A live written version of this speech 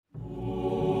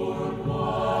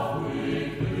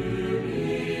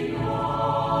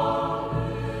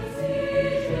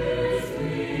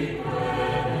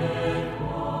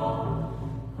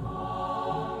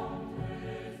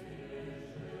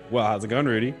Well, how's it going,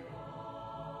 Rudy?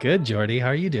 Good, Jordy. How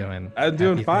are you doing? I'm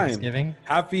doing Happy fine. Thanksgiving.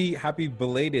 Happy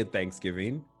belated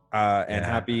Thanksgiving, and Yeah.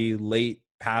 happy late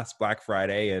past Black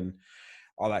Friday and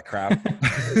all that crap.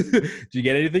 Did you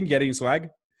get anything? Get any swag?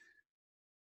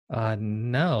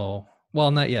 No.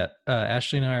 Well, not yet.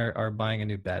 Ashley and I are buying a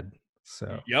new bed.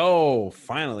 So, Yo,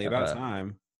 finally, about uh,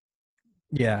 time.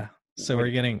 yeah. So Wait,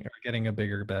 we're getting a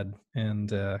bigger bed and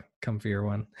comfier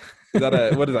one. is that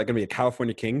a what is that gonna be? A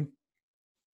California King?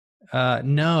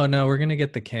 No, we're gonna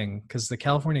get the King because the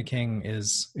California King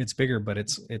it's bigger, but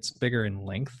it's bigger in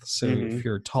length. So Hmm. if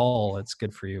you're tall, it's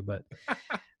good for you. But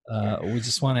we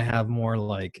just want to have more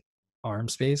like arm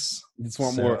space. You just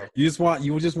want more. So You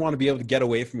just want to be able to get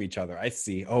away from each other. I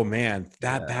see. Oh man,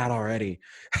 that yeah, bad already.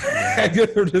 yeah,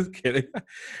 I'm just kidding.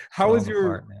 How was falling your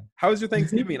apart, man. How was your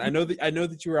Thanksgiving? I know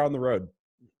that you were on the road.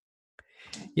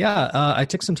 Yeah, I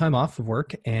took some time off of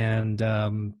work, and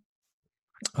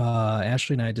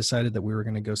Ashley and I decided that we were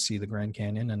going to go see the Grand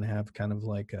Canyon and have kind of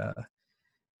like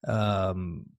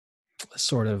um, a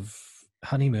sort of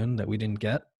honeymoon that we didn't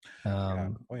get. Yeah.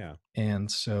 Um, Oh yeah. and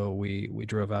so we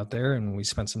drove out there and we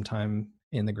spent some time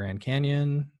in the Grand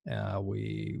Canyon.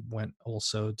 We went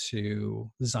also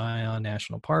to Zion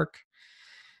National Park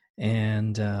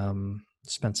and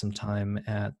spent some time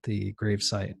at the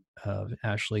gravesite of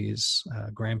Ashley's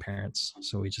grandparents.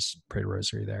 So we just prayed a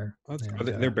rosary there, That's cool.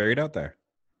 and They're buried out there.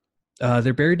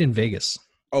 they're buried in Vegas.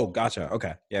 Oh, gotcha.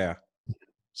 Okay. Yeah.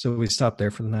 So we stopped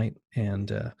there for the night,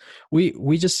 and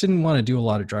we just didn't want to do a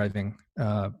lot of driving,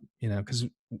 because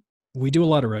we do a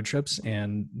lot of road trips,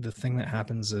 and the thing that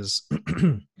happens is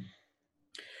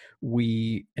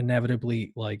we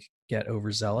inevitably like get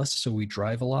overzealous, so we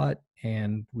drive a lot,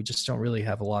 and we just don't really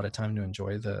have a lot of time to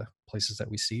enjoy the places that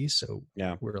we see. So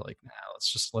Yeah. we're like, nah,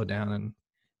 let's just slow down and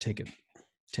take it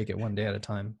take it one day at a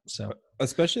time. So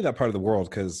Especially that part of the world,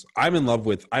 because I'm in love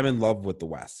with the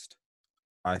West.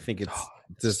 I think it's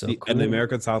it's just so the cool.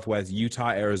 American Southwest, Utah,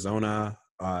 Arizona.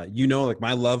 Like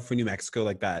my love for New Mexico,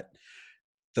 like that,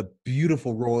 the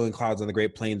beautiful rolling clouds on the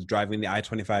Great Plains, driving the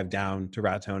I-25 down to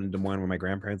Raton and Des Moines, where my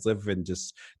grandparents live, and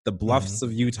just the bluffs Mhm.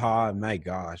 of Utah. My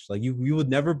gosh, like you would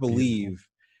never Beautiful. believe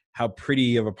how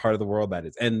pretty of a part of the world that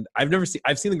is. And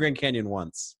I've seen the Grand Canyon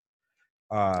once.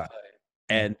 Uh, Mm,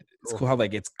 and it's cool. cool how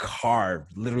like it's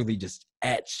carved, literally just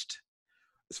etched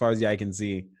as far as the eye can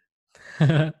see.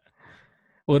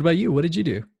 What about you? What did you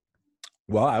do?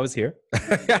 Well, I was here.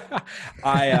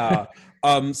 I so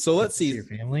Got let's to see see. your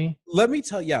family? Let me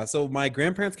tell yeah, so my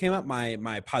grandparents came up,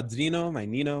 my padrino, my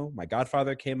nino, my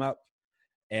godfather came up,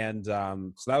 and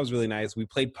so that was really nice. We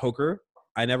played poker.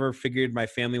 I never figured my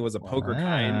family was a poker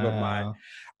kind, but my Wow.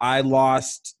 I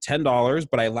lost $10,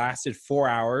 but I lasted 4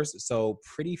 hours, so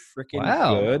pretty freaking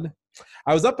Wow. good.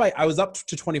 I was up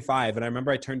to 25, and I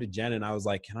remember I turned to Jen and I was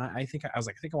like, "Can I was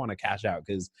like, I think I want to cash out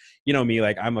because you know me,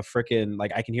 like I'm a freaking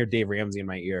like I can hear Dave Ramsey in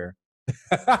my ear."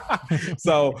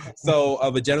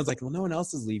 But Jen was like, "Well, no one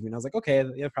else is leaving." I was like, "Okay,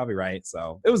 you're probably right."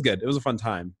 So it was good. It was a fun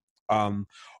time. Um,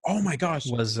 oh my gosh,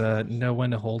 Was Know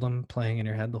When to Hold 'Em playing in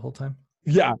your head the whole time?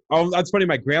 yeah. That's funny.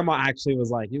 My grandma actually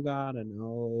was like, "You gotta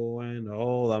know when to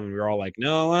hold them." And we were all like,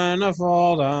 "No when to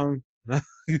fold them."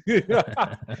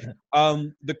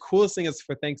 The coolest thing is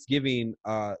for Thanksgiving,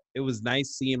 it was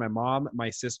nice seeing my mom, my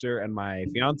sister, and my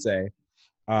fiance.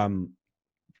 Um,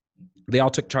 they all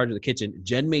took charge of the kitchen.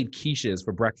 Jen made quiches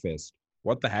for breakfast.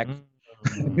 What the heck?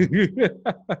 Mm,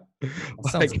 that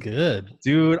sounds Like, good.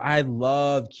 dude, I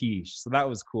love quiche. So that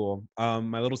was cool.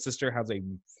 My little sister has a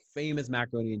famous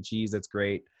macaroni and cheese that's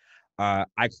great. I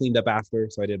cleaned up after,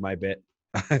 so I did my bit.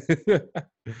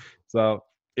 So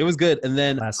it was good. And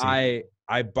then Classy.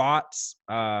 I bought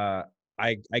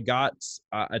I got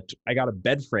I got a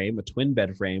bed frame, a twin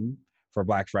bed frame for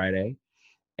Black Friday,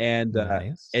 and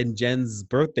Nice. Jen's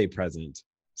birthday present.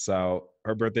 So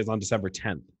her birthday's on December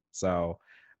 10th. So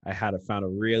I had found a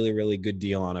really good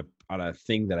deal on a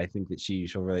thing that I think that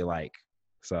she'll really like.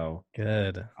 So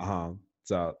Good.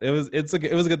 so it was a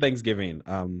good Thanksgiving.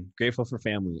 Grateful for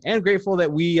family and grateful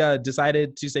that we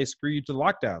decided to say screw you to the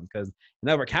lockdown because in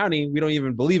Elbert County we don't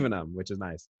even believe in them, which is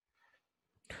nice.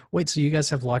 Wait, so you guys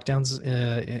have lockdowns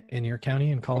in your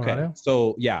county in Okay, Colorado?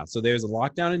 so yeah, so there's a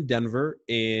lockdown in Denver.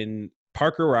 In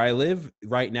Parker, where I live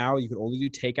right now, you can only do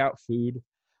takeout food.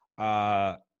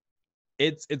 Uh,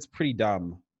 it's pretty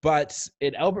dumb. But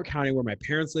in Elbert County, where my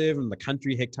parents live, in the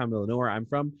country, Hicktown, Illinois, where I'm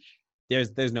from,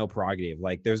 there's no prerogative.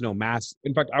 Like there's no mask.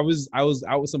 In fact, I was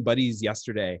out with some buddies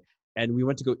yesterday, and we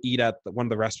went to go eat at one of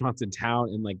the restaurants in town,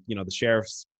 and like the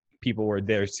sheriff's people were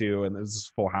there too, and it was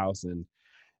just full house. And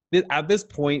at this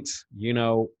point,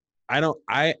 I don't.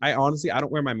 I honestly I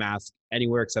don't wear my mask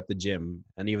anywhere except the gym,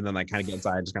 and even then I kind of get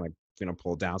inside, just kind of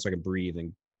pull it down so I can breathe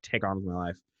and take on with my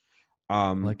life.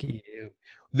 Um, Lucky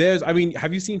you.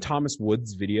 have you seen Thomas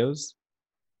Wood's videos?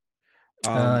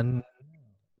 Um, Uh,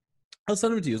 I'll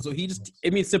send them to you. So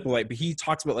it's simple, like, but he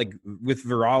talks about like with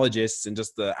virologists and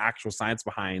just the actual science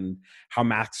behind how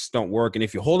masks don't work. And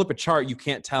if you hold up a chart, you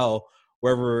can't tell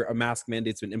wherever a mask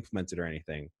mandate's been implemented or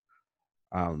anything.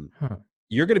 huh.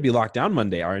 You're going to be locked down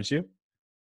Monday, aren't you?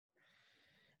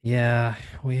 Yeah,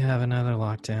 we have another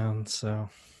lockdown, so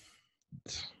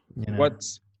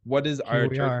What is here our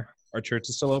we church? are. Our church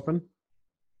is still open.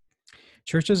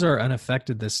 Churches are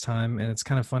unaffected this time, and it's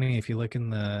kind of funny if you look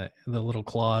in the little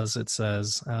clause. It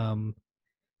says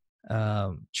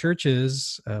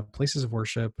churches, places of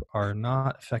worship, are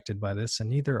not affected by this, and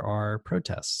neither are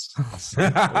protests. So,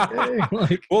 okay,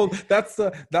 like, Well, that's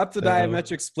the so,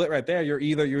 diametric split right there. You're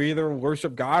either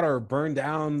worship God or burn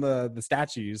down the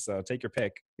statues. So take your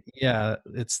pick. yeah,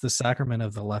 it's the sacrament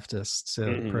of the leftists to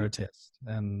Mhm. protest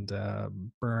and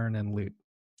burn and loot.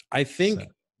 I think.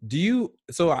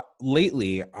 So.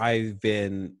 Lately I've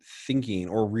been thinking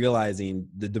or realizing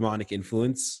the demonic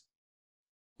influence.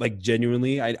 Like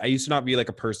genuinely, I used to not be like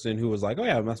a person who was like, oh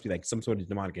yeah, it must be like some sort of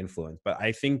demonic influence. But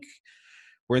I think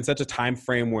we're in such a time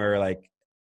frame where like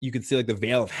you can see like the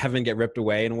veil of heaven get ripped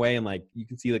away in a way, and like you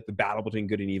can see like the battle between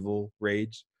good and evil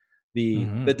rage, the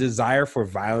desire for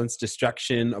violence,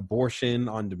 destruction, abortion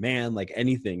on demand, like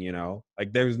anything,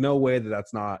 like there's no way that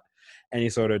that's not any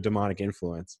sort of demonic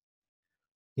influence.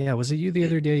 Yeah, was it you the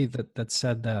other day that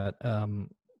said that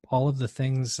all of the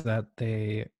things that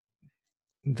they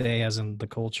as in the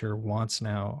culture wants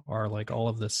now are like all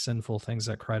of the sinful things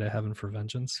that cry to heaven for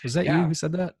vengeance? Was that you Yeah. who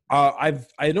said that?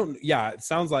 I don't. Yeah, it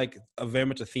sounds like very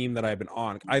much a theme that I've been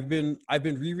on. I've been Yeah.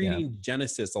 rereading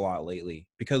Genesis a lot lately,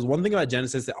 because one thing about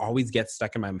Genesis that always gets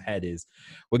stuck in my head is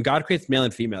when God creates male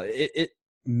and female. It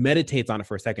meditates on it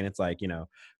for a second. It's like,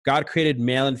 God created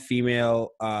male and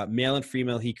female. Male and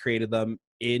female, He created them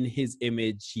in His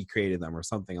image. He created them, or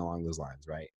something along those lines,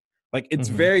 right? Like it's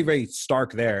very, very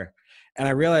stark there, and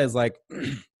I realized like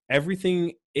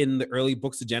everything in the early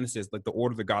books of Genesis, like the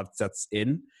order that God sets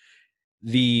in,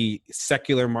 the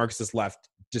secular Marxist left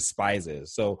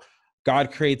despises. So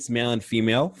God creates male and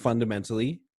female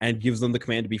fundamentally and gives them the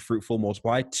command to be fruitful,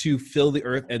 multiply, to fill the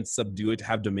earth and subdue it, to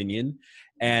have dominion.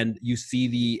 And you see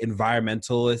the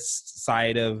environmentalist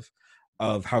side of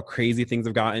how crazy things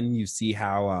have gotten. You see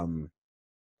how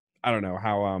I don't know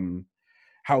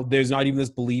how there's not even this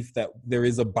belief that there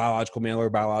is a biological male or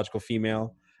biological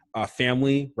female.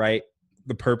 Family, right?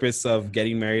 The purpose of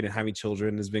getting married and having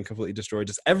children has been completely destroyed.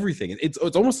 Just everything. It's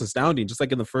almost astounding. Just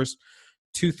like in the first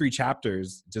 2-3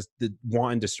 chapters, just the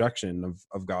wanton destruction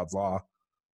of God's law.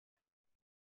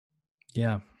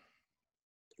 Yeah.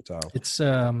 So It's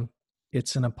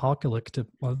an apocalyptic.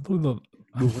 I'm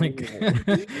like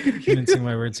convincing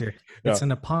my words here. It's Yeah.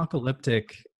 an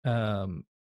apocalyptic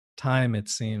time. It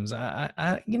seems.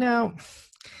 I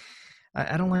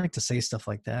don't like to say stuff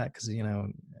like that because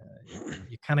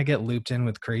you kind of get looped in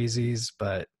with crazies,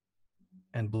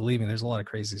 and believe me, there's a lot of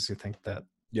crazies who think that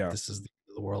this is the end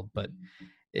of the world, but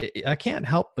I can't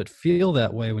help but feel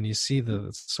that way when you see the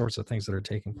sorts of things that are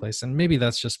taking place, and maybe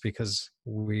that's just because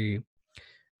we're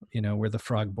the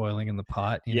frog boiling in the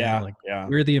pot.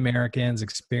 We're the Americans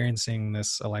experiencing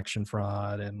this election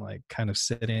fraud and like kind of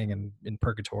sitting in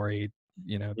purgatory,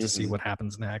 to see what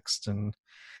happens next, and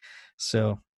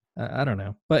so. I don't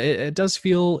know, but it does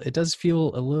feel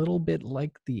a little bit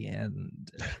like the end.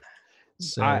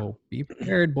 So be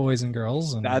prepared, boys and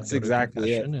girls, and that's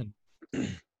exactly it. And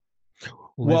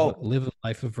Well, live a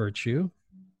life of virtue.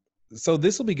 So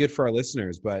this will be good for our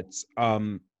listeners, but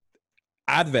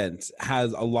Advent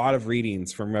has a lot of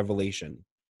readings from Revelation.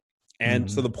 And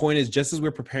so the point is, just as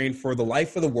we're preparing for the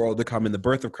life of the world to come in the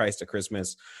birth of Christ at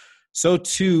Christmas, so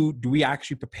too do we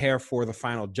actually prepare for the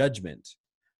final judgment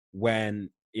when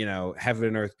heaven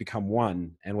and earth become one,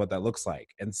 and what that looks like.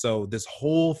 And so this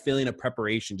whole feeling of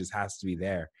preparation just has to be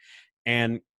there.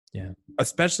 And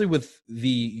especially with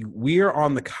we're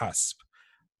on the cusp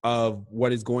of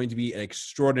what is going to be an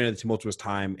extraordinarily tumultuous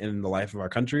time in the life of our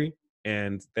country,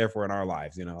 and therefore in our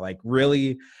lives. Like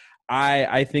really,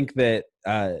 I think that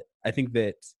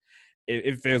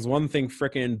if there's one thing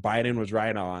frickin' Biden was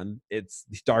right on, it's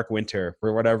dark winter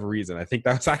for whatever reason. I think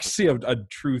that's actually a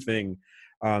true thing.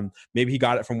 Maybe he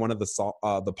got it from one of the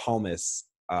palmists.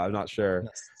 I'm not sure.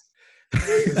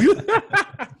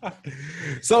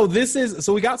 So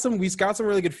we got some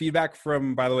really good feedback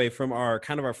from our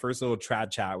kind of our first little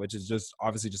trad chat, which is just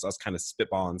obviously just us kind of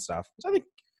spitballing stuff, which I think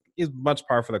is much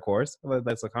par for the course.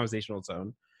 That's a conversation on its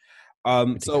own.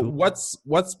 Pretty So cool.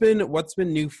 what's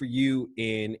been new for you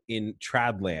in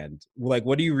Tradland? Like,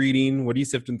 what are you reading? What are you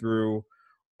sifting through?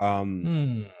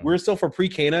 Hmm. We're still for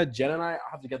pre-Cana. Jen and I,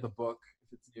 I'll have to get the book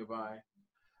if it's nearby.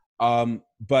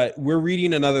 But we're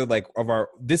reading another like of our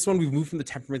this one we've moved from the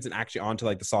temperaments and actually onto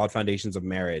like the solid foundations of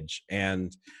marriage.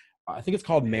 And I think it's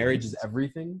called Marriage is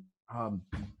Everything.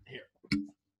 Here.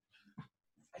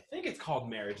 I think it's called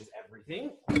Marriage is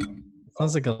Everything.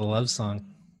 Sounds like a love song.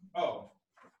 Oh,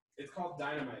 it's called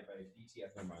Dynamite by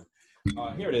BTS. Never mind.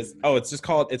 Here it is. Oh, it's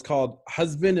called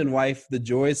Husband and Wife: The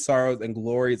Joys, Sorrows, and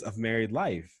Glories of Married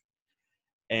Life.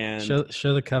 And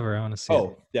Show the cover. I want to see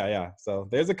oh, yeah. So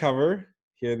there's a cover.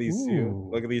 Here are these two. Ooh.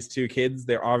 Look at these two kids.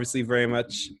 They're obviously very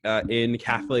much in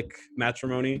Catholic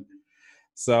matrimony.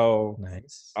 So, it.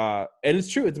 Nice. and it's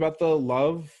true. It's about the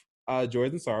love,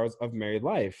 joys, and sorrows of married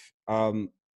life. And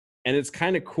it's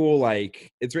kind of cool.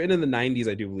 Like it's written in the '90s,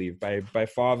 I do believe, by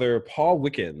Father Paul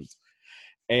Wickens,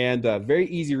 and very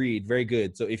easy read, very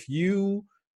good. So if you,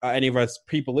 any of us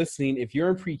people listening, if you're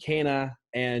in pre-Cana,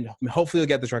 and hopefully you'll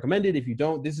get this recommended. If you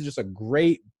don't, this is just a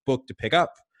great book to pick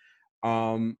up.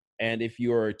 And if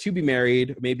you're to be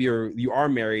married, maybe you are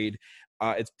married,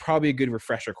 it's probably a good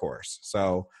refresher course.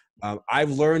 So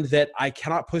I've learned that I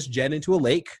cannot push Jen into a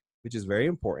lake, which is very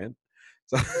important.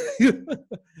 So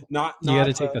not You got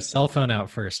to take the cell phone out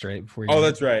first, right? Before you. Oh,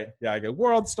 that's right. Yeah, I go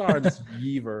World Stars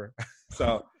Yeaver.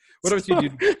 So what else you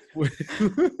do?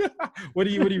 What are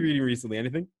you reading recently?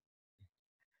 Anything?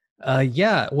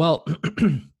 Yeah. Well,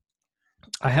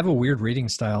 I have a weird reading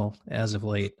style as of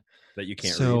late. That you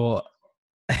can't read. So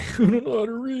I don't know how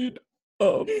to read.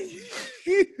 So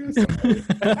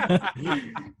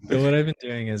what I've been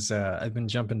doing is I've been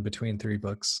jumping between 3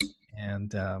 books,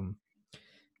 and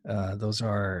those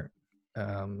are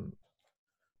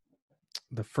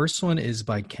the first one is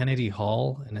by Kennedy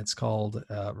Hall, and it's called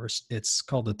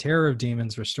The Terror of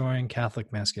Demons: Restoring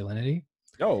Catholic Masculinity.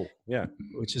 Oh, yeah.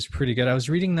 Which is pretty good. I was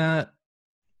reading that,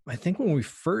 I think, when we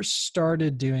first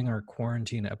started doing our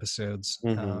quarantine episodes.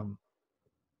 Mm-hmm.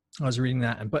 I was reading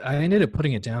that, but I ended up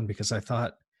putting it down because I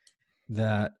thought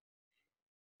that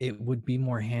it would be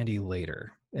more handy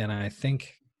later, and I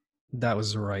think that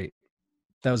was the right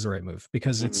move,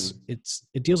 because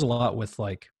it deals a lot with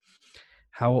like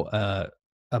how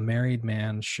a married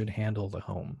man should handle the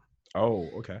home. Oh,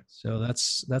 okay. So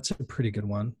that's a pretty good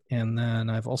one. And then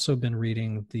I've also been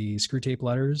reading the Screwtape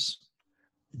Letters.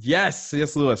 Yes,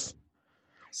 C.S. Lewis.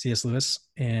 C.S. Lewis,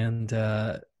 and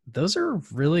those are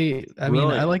really. I mean,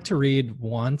 I like to read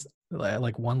one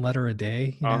letter a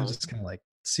day. You know, just kind of like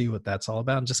see what that's all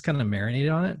about, and just kind of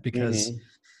marinate on it, because,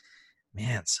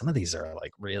 man, some of these are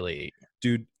like really,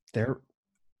 dude. They're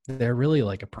really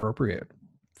like appropriate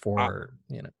for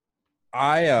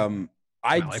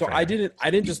I didn't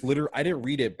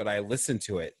read it, but I listened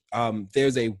to it.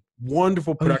 There's a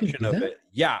wonderful production of it.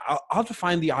 Yeah, I'll have to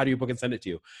find the audiobook and send it to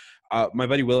you. My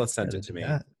buddy Willis sent it to me.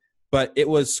 But it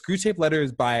was Screwtape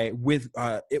Letters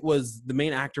it was, the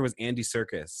main actor was Andy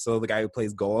Serkis, so the guy who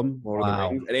plays Gollum, Lord of the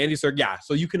Rings. And Andy Serkis, yeah.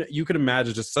 So you can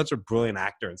imagine just such a brilliant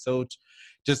actor, and so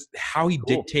just how he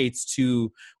dictates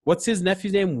to, what's his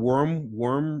nephew's name?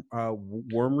 Wormroot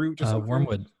or something?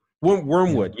 Wormwood.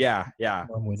 Wormwood, yeah.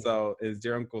 Wormwood. So is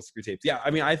dear Uncle Screwtape. Yeah,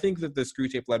 I mean, I think that the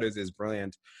Screwtape Letters is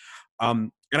brilliant.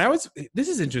 And this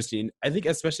is interesting, I think,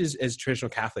 especially as traditional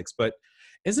Catholics, but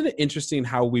isn't it interesting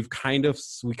how we kind of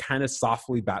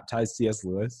softly baptized C.S.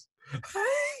 Lewis?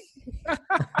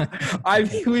 I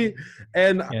mean,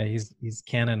 he's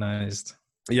canonized.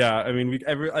 Yeah, I mean,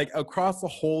 across the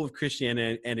whole of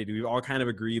Christianity, we've all kind of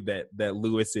agreed that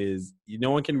Lewis is.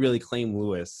 No one can really claim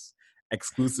Lewis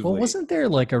exclusively. Well, wasn't there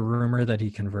like a rumor that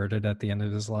he converted at the end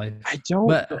of his life? I don't.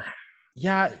 But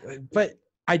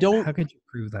I don't. How could you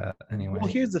prove that anyway? Well,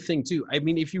 here's the thing too. I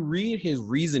mean, if you read his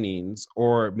reasonings,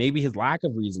 or maybe his lack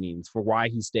of reasonings for why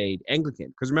he stayed Anglican,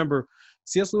 because remember,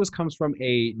 C.S. Lewis comes from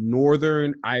a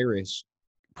Northern Irish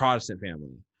Protestant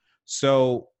family.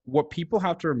 So what people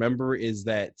have to remember is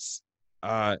that,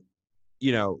 as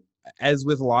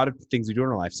with a lot of things we do in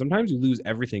our life, sometimes we lose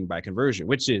everything by conversion,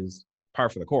 which is par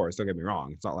for the course. Don't get me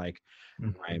wrong. It's not like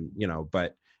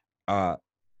but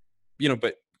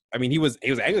I mean, he was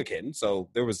Anglican, so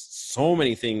there was so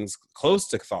many things close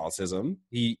to Catholicism.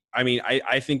 I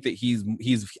think that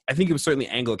I think he was certainly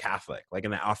Anglo-Catholic, like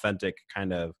in the authentic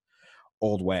kind of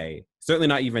old way. Certainly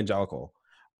not evangelical.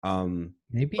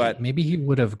 Maybe he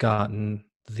would have gotten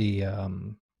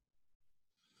the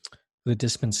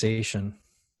dispensation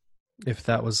if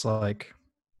that was like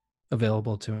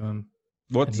available to him.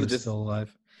 What's he was still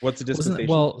alive? What's the dispensation?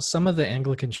 Well, some of the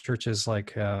Anglican churches,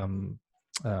 like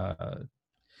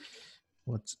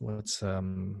what's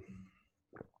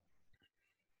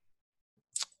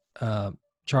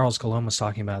Charles Colomb was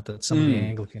talking about, that some of the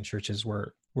Anglican churches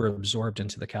were absorbed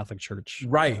into the Catholic Church.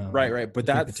 Right. But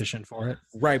he petitioned for it.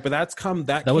 Right, but that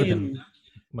would have been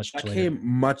much later. Came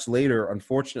much later,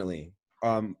 unfortunately.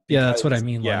 Yeah, that's what I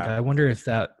mean. Like, I wonder if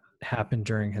that happened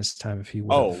during his time. If he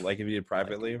would, like if he did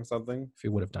privately or something. If he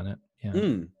would have done it,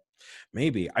 yeah.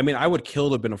 Maybe. I mean, I would kill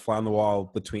to have been a fly on the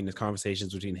wall between his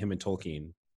conversations between him and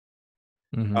Tolkien.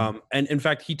 Mm-hmm. And in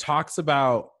fact, he talks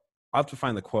about. I'll have to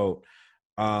find the quote.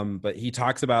 But he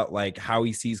talks about like how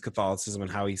he sees Catholicism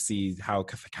and how he sees how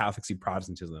Catholics see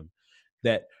Protestantism.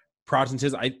 That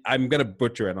Protestantism, I'm gonna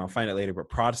butcher it and I'll find it later, but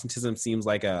Protestantism seems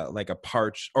like a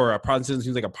parched, or a Protestantism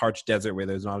seems like a parched desert where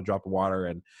there's not a drop of water,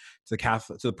 and to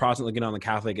the Protestant looking on the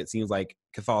Catholic, it seems like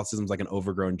Catholicism's like an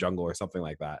overgrown jungle or something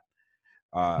like that.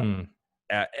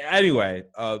 Anyway,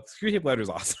 Screwtape Letter is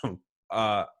awesome.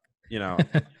 You know,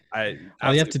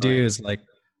 all you have to do is like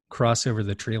cross over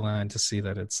the tree line to see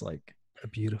that it's like a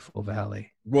beautiful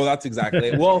valley. Well, that's exactly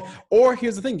it. Well, or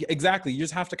here's the thing. Exactly. You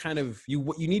just have to kind of,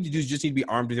 what you need to do is just need to be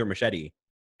armed with your machete.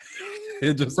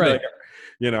 Just right. Like,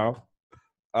 you know?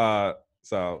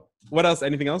 So what else?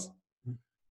 Anything else?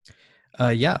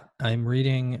 Yeah. I'm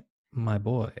reading My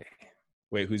Boy.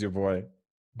 Wait, who's your boy?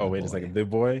 Oh, wait a second. The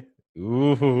boy?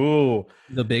 Ooh.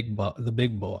 The big boy. The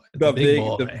big boy.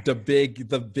 The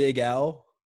big L.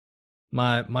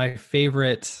 My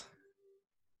favorite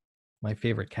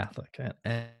Catholic,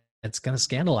 and it's going to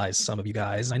scandalize some of you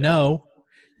guys. I know.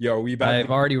 Yo, I've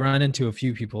already run into a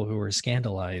few people who were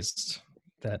scandalized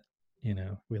that, you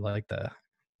know, we like the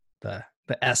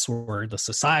S word, the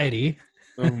society.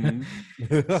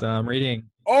 Mm-hmm. So I'm reading.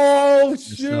 Oh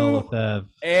shoot!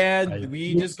 And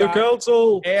we just got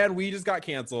canceled. And we just got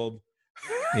canceled.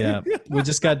 Yeah, we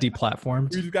just got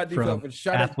deplatformed. We just got deplatformed.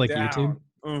 Shut Catholic it down. YouTube.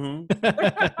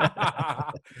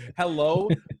 Mm-hmm. Hello,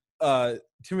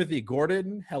 Timothy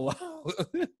Gordon. Hello.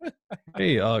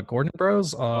 Hey, Gordon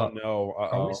Bros. Oh no.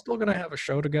 Are we still gonna have a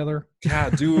show together? Yeah,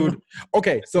 dude.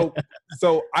 Okay, so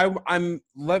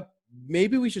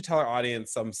maybe we should tell our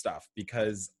audience some stuff,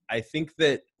 because I think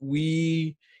that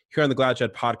we here on the Glad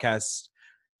Shed podcast,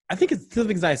 I think it's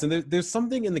something's nice, and there's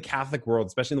something in the Catholic world,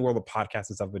 especially in the world of podcasts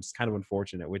and stuff, which is kind of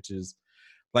unfortunate. Which is,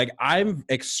 like, I'm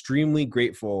extremely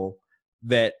grateful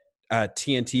that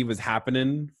TNT was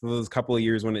happening for those couple of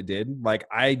years when it did. Like,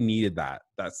 I needed that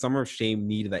summer of shame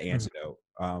needed that antidote.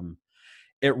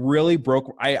 It really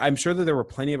broke. I'm sure that there were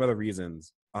plenty of other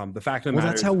reasons. The fact of the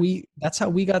matter, that's how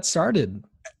we got started.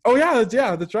 Oh yeah,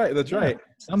 that's right.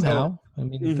 Somehow, so, I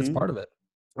mean, that's part of it,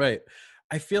 right?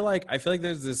 I feel like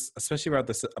there's this, especially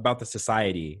about the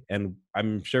society, and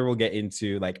I'm sure we'll get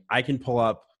into, like, I'll pull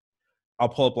up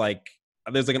like,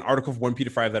 there's like an article from 1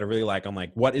 Peter 5 that I really like. I'm like,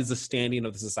 what is the standing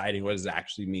of the society? What does it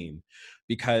actually mean?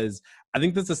 Because I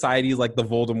think the society is like the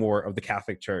Voldemort of the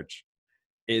Catholic Church.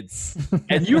 It's,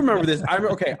 and you remember this.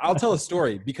 I'll tell a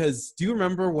story, because do you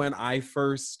remember when I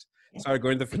first started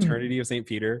going to the fraternity of St.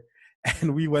 Peter,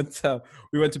 and we went to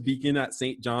Beacon at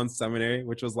St. John's Seminary,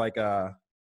 which was like a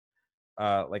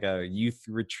youth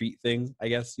retreat thing, I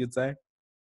guess you'd say.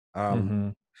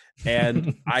 And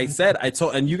and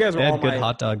you guys were all good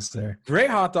hot dogs there. Great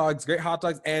hot dogs.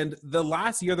 And the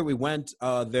last year that we went,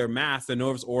 their mass, the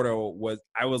Novus Ordo,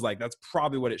 I was like, that's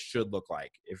probably what it should look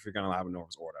like if you're gonna have a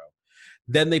Novus Ordo.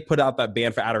 Then they put out that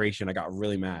band for Adoration. I got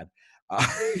really mad.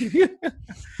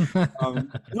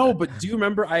 No, but do you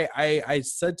remember I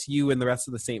said to you and the rest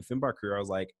of the St. Finbar crew, I was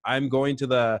like, I'm going to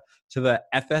the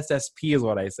FSSP is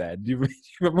what I said. Do you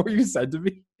remember what you said to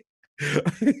me?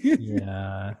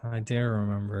 Yeah, I do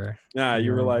remember. Yeah,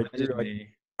 you were like,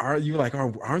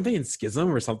 aren't they in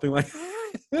schism or something like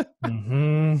that?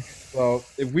 Mm-hmm. So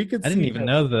if we could, I didn't even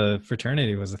know the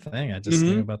fraternity was a thing. I just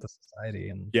knew about the society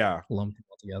and lumped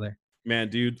people together. Man,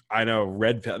 dude, I know.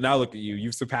 Red pill. Now look at you.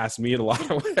 You've surpassed me in a lot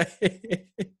of ways.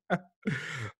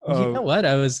 You know what?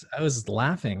 I was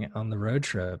laughing on the road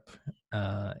trip,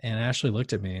 and Ashley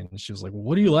looked at me and she was like,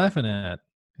 "What are you laughing at?"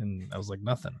 And I was like,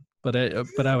 "Nothing." But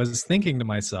I was thinking to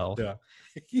myself that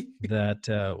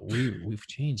we've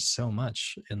changed so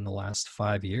much in the last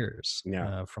 5 years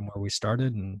from where we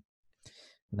started, and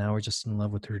now we're just in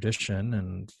love with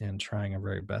tradition and trying our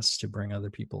very best to bring other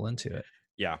people into it.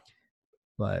 Yeah.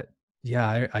 But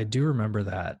yeah, I do remember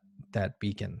that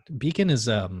Beacon. Beacon is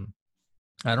I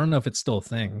don't know if it's still a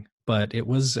thing, but it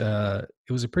was a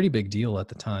pretty big deal at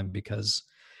the time, because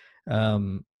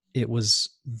it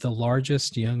was the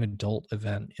largest young adult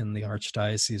event in the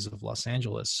Archdiocese of Los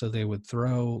Angeles. So they would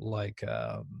throw like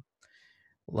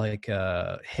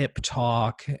hip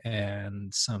talk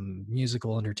and some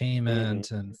musical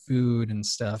entertainment and food and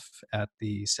stuff at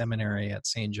the seminary at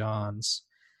St. John's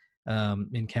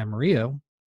in Camarillo.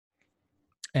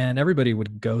 and everybody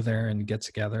would go there and get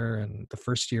together. And the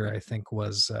first year, I think,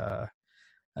 was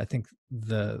I think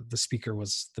the speaker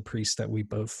was the priest that we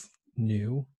both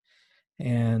knew,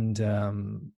 and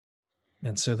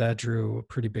so that drew a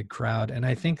pretty big crowd. And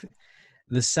I think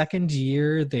the second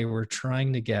year they were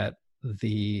trying to get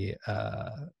the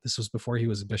this was before he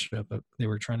was a bishop, but they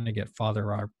were trying to get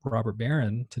Father Robert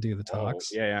Barron to do the talks.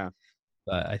 Yeah.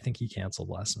 But I think he canceled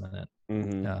last minute.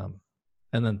 Mm-hmm.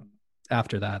 And then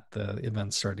after that, the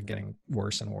events started getting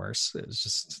worse and worse. It was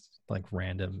just like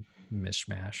random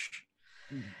mishmash.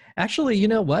 Actually, you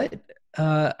know what?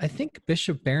 I think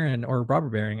Bishop Barron or Robert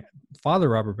Barron, Father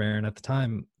Robert Barron at the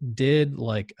time, did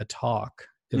like a talk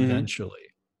eventually.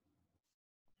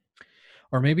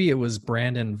 Or maybe it was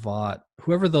Brandon Vaught,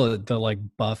 whoever the like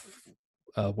buff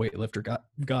weightlifter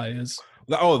guy is.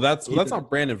 Oh, that's not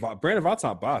Brandon Vaught. Brandon Vaught's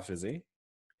not buff, is he?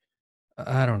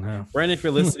 I don't know. Brandon, if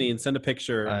you're listening, send a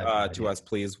picture to us,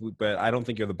 please. But I don't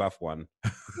think you're the buff one.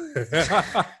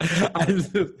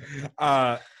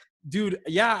 Dude,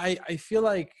 yeah, I feel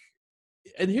like,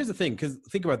 and here's the thing, because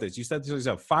think about this. You said to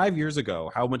yourself 5 years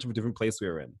ago how much of a different place we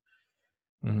were in.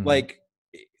 Mm-hmm. Like,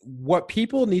 what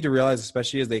people need to realize,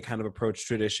 especially as they kind of approach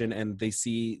tradition and they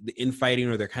see the infighting,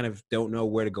 or they kind of don't know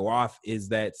where to go off, is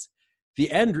that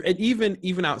the end, and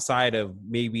even outside of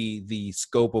maybe the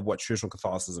scope of what traditional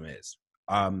Catholicism is.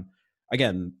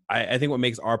 Again, I think what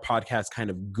makes our podcast kind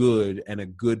of good and a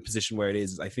good position where it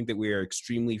is I think that we are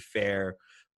extremely fair,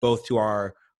 both to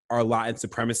our Latin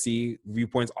supremacy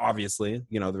viewpoints, obviously,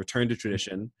 the return to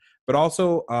tradition, but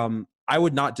also I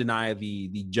would not deny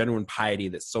the genuine piety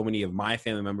that so many of my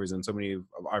family members and so many of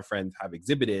our friends have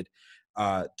exhibited,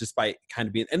 despite kind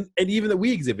of being, and even that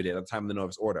we exhibited at the time of the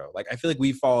Novus Ordo. Like, I feel like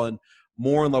we've fallen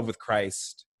more in love with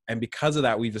Christ, and because of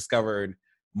that, we've discovered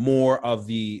more of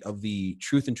the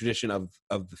truth and tradition of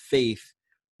the faith,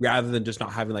 rather than just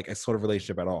not having like a sort of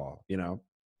relationship at all.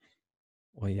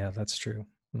 Well, yeah, that's true.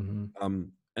 Mm-hmm.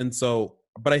 And so,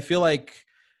 but I feel like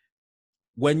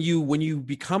when you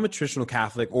become a traditional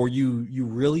Catholic, or you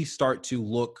really start to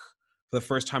look for the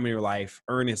first time in your life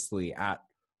earnestly at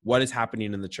what is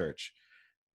happening in the church,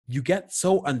 you get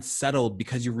so unsettled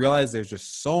because you realize there's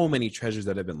just so many treasures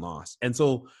that have been lost. And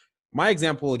so my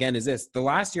example again is this: the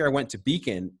last year I went to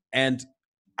Beacon, and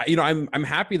I'm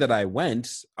happy that I went,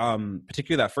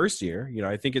 particularly that first year.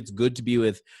 I think it's good to be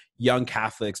with young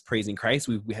Catholics praising Christ.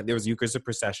 We had, there was Eucharistic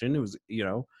procession. It was,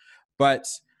 but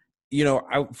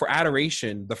for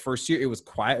adoration, the first year it was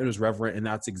quiet, it was reverent, and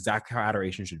that's exactly how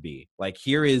adoration should be. Like,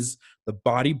 here is the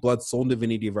body, blood, soul, and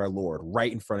divinity of our Lord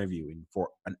right in front of you, and for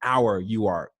an hour you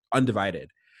are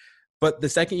undivided. But the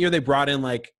second year they brought in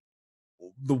like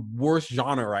the worst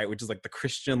genre, right, which is like the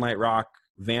Christian light rock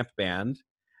vamp band.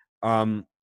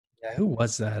 Yeah, who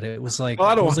was that? It was like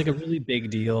it was like a really big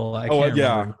deal. I can't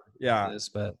remember who it is,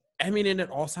 but I mean, and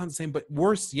it all sounds the same, but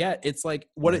worse yet, it's like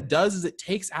what it does is it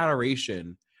takes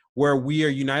adoration, where we are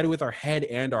united with our head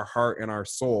and our heart and our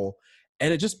soul,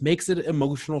 and it just makes it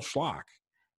emotional schlock.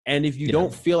 And if you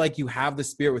don't feel like you have the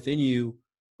Spirit within you,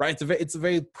 right, it's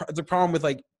a problem with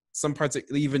like some parts of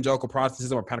evangelical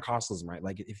Protestantism or Pentecostalism, right?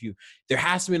 Like, there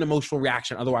has to be an emotional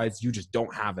reaction, otherwise you just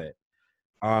don't have it.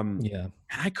 And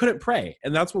I couldn't pray,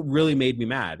 and that's what really made me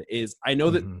mad. Is I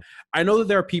know that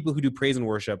there are people who do praise and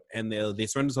worship, and they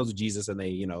surrender themselves to Jesus, and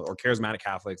they or charismatic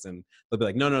Catholics, and they'll be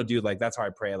like, no, dude, like that's how I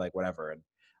pray, like whatever. And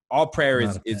all prayer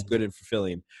is good and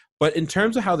fulfilling. But in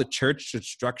terms of how the church should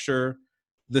structure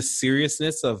the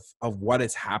seriousness of what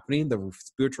is happening, the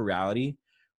spiritual reality,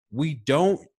 we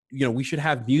don't. We should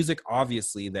have music,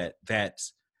 obviously, that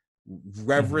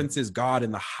reverences God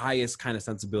in the highest kind of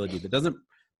sensibility,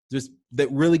 that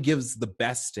really gives the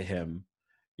best to him,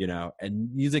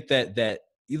 and music that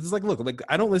it's like, look, like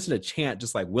I don't listen to chant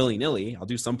just like willy-nilly. I'll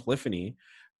do some polyphony,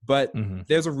 but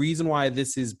there's a reason why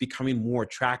this is becoming more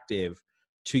attractive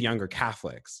to younger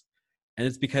Catholics. And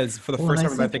it's because for the first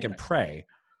time they can pray.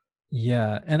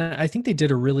 Yeah. And I think they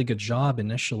did a really good job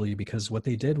initially, because what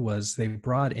they did was they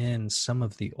brought in some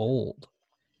of the old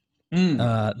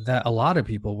that a lot of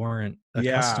people weren't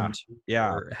accustomed to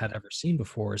or had ever seen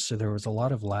before. So there was a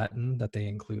lot of Latin that they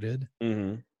included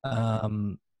in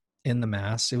the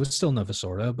Mass. It was still Novus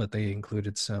Ordo, but they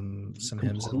included some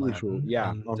hymns in Latin.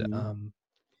 Yeah. And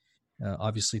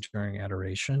obviously during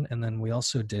adoration. And then we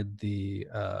also did the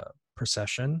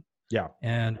procession. Yeah.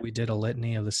 And we did a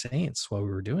litany of the saints while we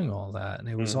were doing all that. And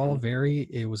it was all very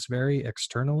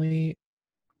externally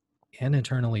and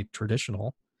internally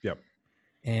traditional. Yep.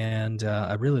 And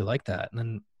I really like that. And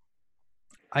then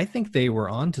I think they were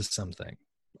onto something.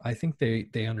 I think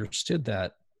they understood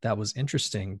that was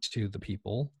interesting to the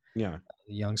people, the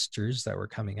youngsters that were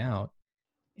coming out.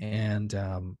 And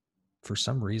for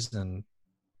some reason,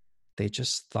 they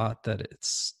just thought that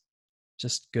it's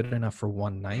just good enough for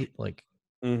one night. Like,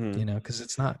 Mm-hmm. because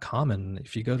it's not common.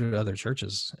 If you go to other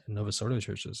churches, Novus Ordo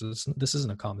churches, this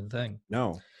isn't a common thing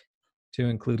No. to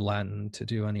include Latin, to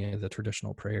do any of the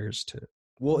traditional prayers, to,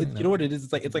 Well, you know what it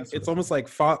is? It's almost like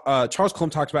Charles Clum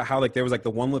talked about how like there was like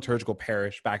the one liturgical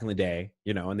parish back in the day,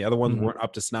 and the other ones Mhm. weren't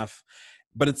up to snuff.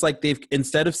 But it's like they've,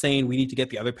 instead of saying we need to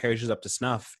get the other parishes up to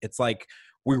snuff, it's like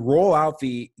we roll out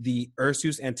the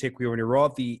Ursus Antiqui, when we roll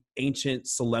out the ancient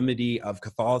solemnity of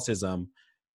Catholicism,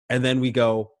 and then we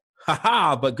go,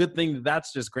 haha, but good thing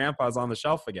that's just grandpa's on the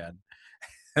shelf again.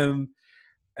 and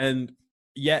and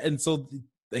yeah, and so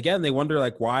again, they wonder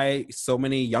like why so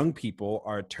many young people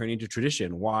are turning to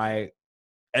tradition, why,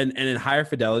 and in higher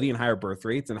fidelity and higher birth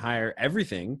rates and higher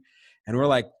everything. And we're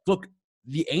like, look,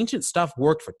 the ancient stuff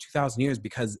worked for 2,000 years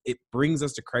because it brings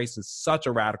us to Christ in such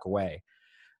a radical way.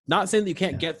 Not saying that you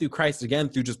can't get through Christ again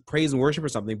through just praise and worship or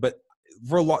something, but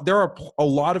there are a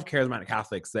lot of charismatic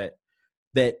Catholics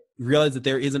that realize that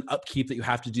there is an upkeep that you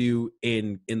have to do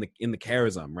in the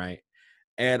charism, right?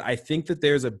 And I think that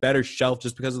there's a better shelf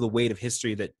just because of the weight of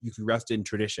history that you can rest in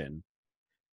tradition,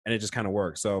 and it just kind of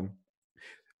works. So,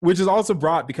 which is also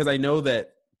brought because I know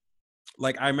that,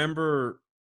 like, I remember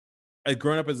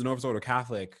growing up as a Novus Ordo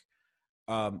Catholic,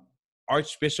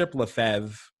 Archbishop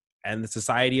Lefebvre and the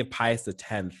Society of Pius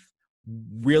X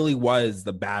really was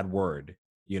the bad word,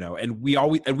 and we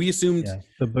assumed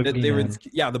that they were,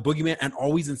 the boogeyman, and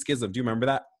always in schism. Do you remember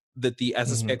that the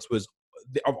SSPX was,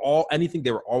 of all anything,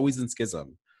 they were always in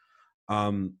schism.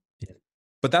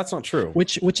 But that's not true.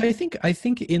 Which I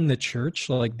think in the church,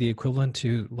 like the equivalent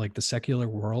to like the secular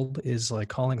world is like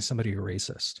calling somebody a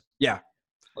racist. Yeah.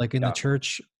 Like in the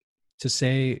church, to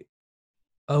say,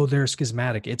 oh, they're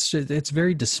schismatic, it's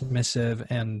very dismissive.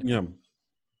 And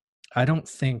I don't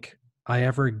think I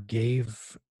ever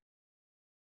gave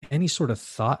any sort of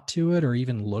thought to it or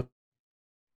even look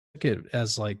at it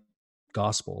as like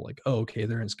gospel, like, oh, okay,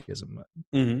 they're in schism,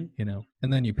 and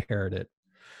then you parrot it.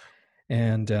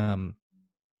 And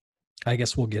I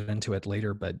guess we'll get into it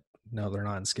later, but no, they're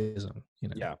not in schism.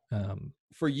 Yeah.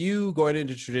 For you going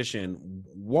into tradition,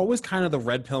 what was kind of the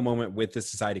red pill moment with this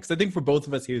society? Because I think for both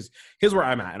of us, here's where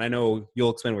I'm at, and I know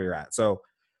you'll explain where you're at. So,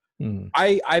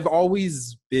 I've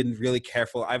always been really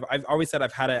careful. I've always said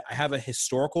I have a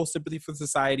historical sympathy for the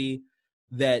society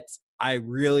that I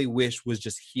really wish was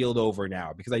just healed over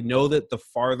now, because I know that the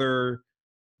farther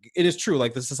it is true,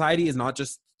 like the society is not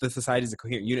just the society is a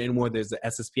coherent unit anymore. There's the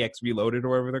SSPX Reloaded or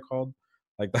whatever they're called.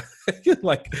 Like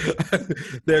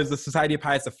there's the Society of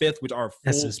Pius V, which are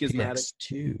full schismatic.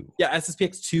 SSPX2. Yeah,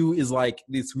 SSPX2 is like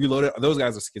these Reloaded. Those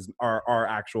guys are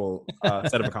actual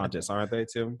set of a contest, aren't they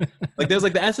too? Like there's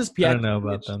like the SSPX. I don't know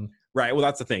about them. Right. Well,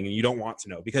 that's the thing, and you don't want to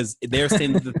know, because they're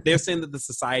saying that the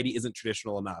society isn't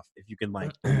traditional enough. If you can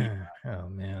like, oh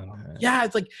man. Yeah,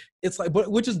 it's like,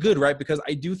 but which is good, right? Because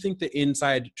I do think that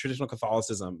inside traditional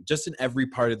Catholicism, just in every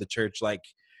part of the church, like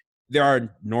there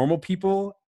are normal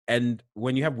people. And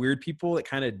when you have weird people, it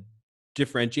kind of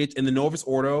differentiates. In the Novus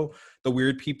Ordo, the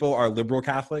weird people are liberal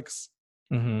Catholics,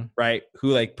 right? Who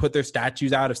like put their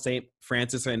statues out of Saint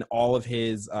Francis and all of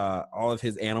his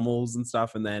animals and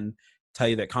stuff, and then tell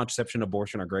you that contraception and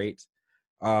abortion are great.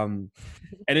 And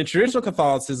in traditional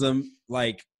Catholicism,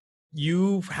 like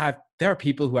there are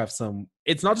people who have some.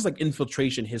 It's not just like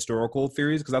infiltration historical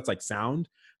theories, because that's like sound.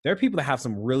 There are people that have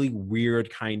some really weird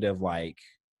kind of like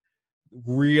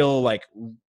real like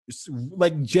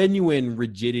genuine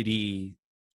rigidity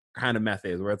kind of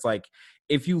methods, where it's like,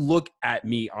 if you look at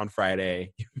me on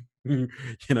Friday,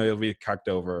 you'll be cucked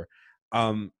over.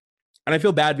 And I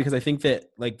feel bad, because I think that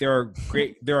like there are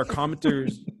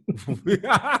commenters.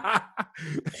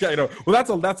 Yeah, I know. Well,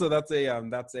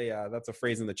 that's a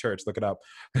phrase in the church. Look it up.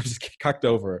 Just cucked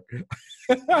over.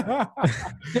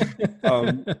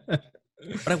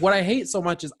 But what I hate so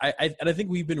much is I think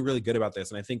we've been really good about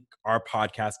this, and I think our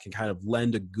podcast can kind of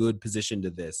lend a good position to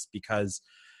this, because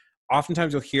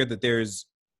oftentimes you'll hear that there's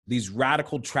these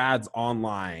radical trads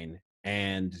online,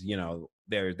 and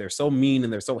they're so mean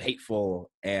and they're so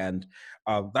hateful, and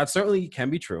that certainly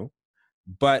can be true.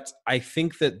 But I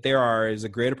think that is a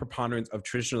greater preponderance of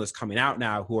traditionalists coming out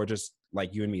now who are just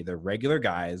like you and me. They're regular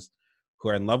guys who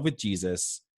are in love with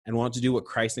Jesus and want to do what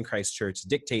Christ and Christ's church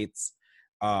dictates.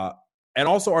 And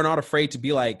also are not afraid to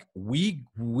be like,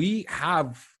 we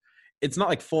have, it's not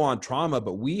like full on trauma,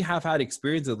 but we have had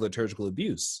experience of liturgical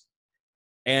abuse.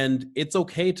 And it's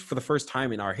okay for the first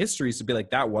time in our histories to be like,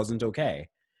 that wasn't okay.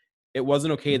 It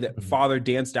wasn't okay that Father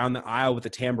danced down the aisle with a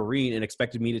tambourine and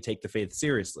expected me to take the faith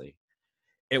seriously.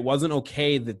 It wasn't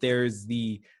okay that there's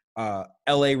the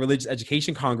LA Religious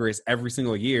Education Congress every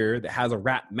single year that has a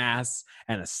rap mass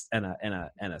and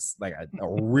a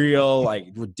real like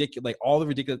ridiculous, like all the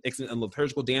ridiculous and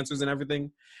liturgical dancers and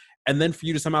everything. And then for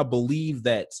you to somehow believe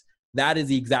that that is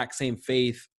the exact same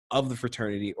faith of the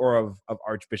fraternity or of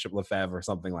Archbishop Lefebvre or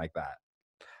something like that,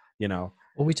 you know?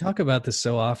 Well, we talk about this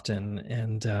so often,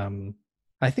 and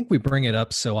I think we bring it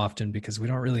up so often because we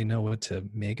don't really know what to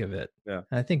make of it. Yeah.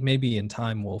 I think maybe in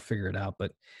time we'll figure it out,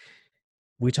 but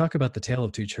we talk about the tale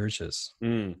of two churches,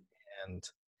 and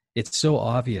it's so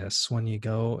obvious when you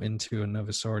go into a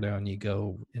Novus Ordo and you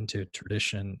go into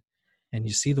tradition and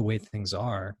you see the way things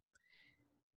are.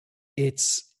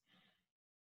 It's,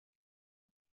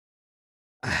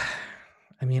 I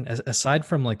mean, aside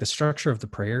from like the structure of the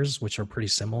prayers, which are pretty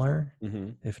similar,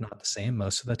 if not the same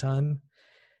most of the time,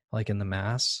 like in the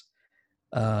Mass,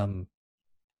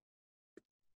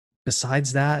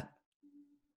 besides that,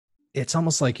 it's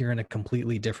almost like you're in a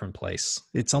completely different place.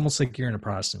 It's almost like you're in a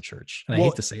Protestant church. And I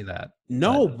hate to say that.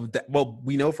 No, well,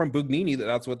 we know from Bugnini that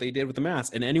that's what they did with the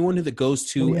Mass. And anyone that goes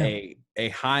to a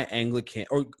high Anglican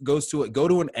or go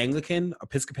to an Anglican,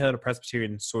 Episcopalian, or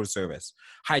Presbyterian sort of service,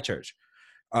 high church,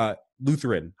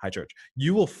 Lutheran high church,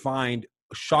 you will find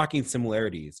shocking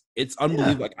similarities. It's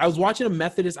unbelievable. Yeah. Like I was watching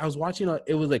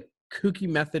it was like kooky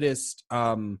Methodist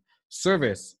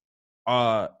service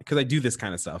because I do this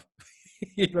kind of stuff.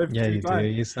 Yeah, you do.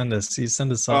 You send us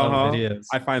all the videos.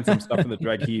 I find some stuff in the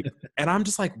dread heap, and I'm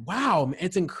just like, wow,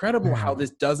 it's incredible how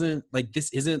this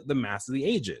isn't the Mass of the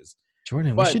Ages.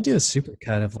 Jordan, we should do a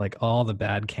supercut of like all the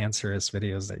bad cancerous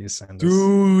videos that you send us.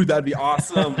 Dude, that'd be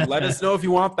awesome. Let us know if you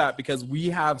want that because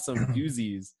we have some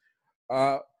doozies.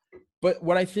 But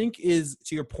what I think is,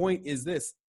 to your point, is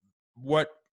this: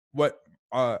 what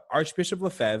Archbishop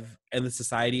Lefebvre and the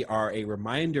Society are a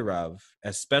reminder of,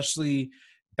 especially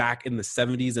back in the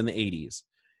 70s and the 80s,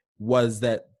 was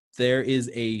that there is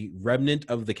a remnant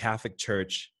of the Catholic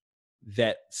Church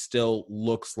that still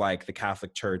looks like the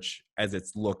Catholic Church as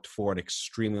it's looked for an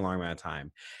extremely long amount of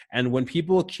time. And when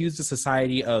people accuse the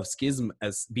Society of schism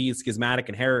as being schismatic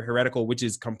and heretical, which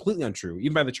is completely untrue,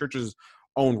 even by the Church's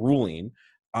own ruling,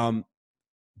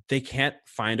 they can't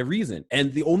find a reason.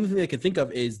 And the only thing they can think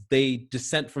of is they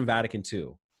dissent from Vatican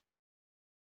II.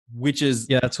 Which is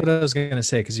that's what I was going to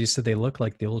say, because you said they look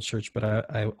like the old church, but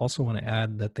I also want to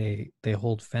add that they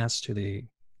hold fast to the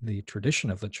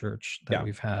tradition of the church that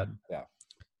we've had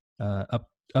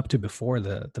up to before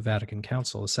the Vatican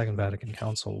Council, the Second Vatican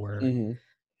Council, where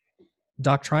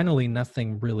doctrinally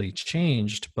nothing really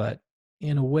changed, but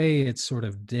in a way it sort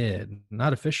of did.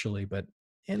 Not officially, but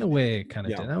in a way it kind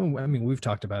of did. I mean, we've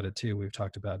talked about it too. We've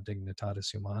talked about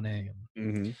Dignitatis Humanae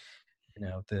and you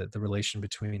know, the relation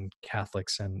between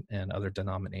Catholics and other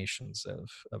denominations of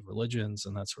religions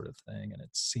and that sort of thing. And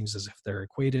it seems as if they're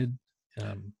equated.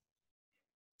 And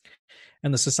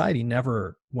the Society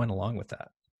never went along with that.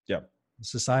 Yeah. The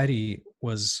Society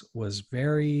was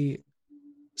very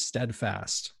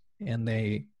steadfast, and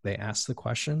they asked the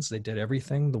questions. They did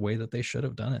everything the way that they should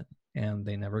have done it. And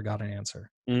they never got an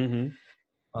answer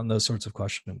on those sorts of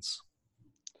questions.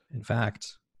 In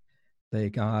fact, they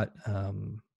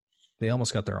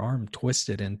almost got their arm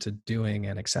twisted into doing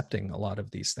and accepting a lot of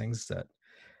these things that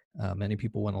many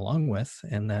people went along with.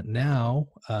 And that now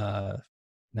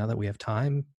that we have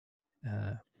time,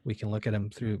 we can look at them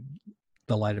through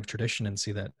the light of tradition and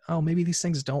see that, oh, maybe these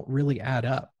things don't really add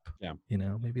up. Yeah. You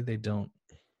know, maybe they don't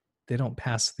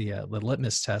pass the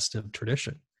litmus test of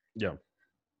tradition. Yeah.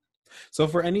 So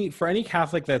for any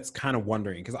Catholic that's kind of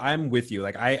wondering, because I'm with you,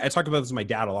 like I talked about this with my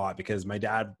dad a lot, because my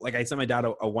dad, like I sent my dad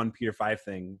a 1 Peter 5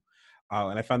 thing.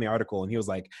 And I found the article, and he was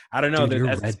like, "I don't know." Dude,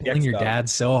 you're red pilling your dad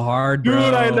so hard, bro.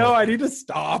 Dude, I know. I need to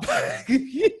stop. But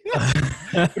he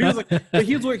was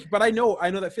like, but I know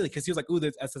that feeling, because he was like, "Ooh,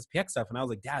 there's SSPX stuff," and I was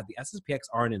like, "Dad, the SSPX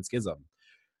aren't in schism."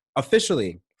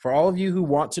 Officially, for all of you who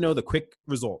want to know the quick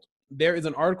result, there is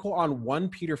an article on 1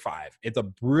 Peter 5. It's a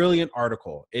brilliant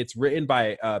article. It's written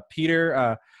by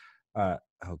Peter. Oh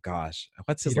gosh,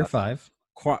 what's his Peter 5?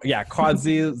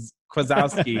 Kwazowski.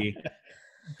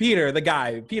 Peter, the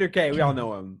guy, Peter K. We all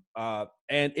know him.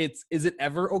 And is it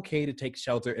ever okay to take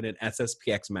shelter in an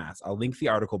SSPX Mass? I'll link the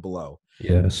article below.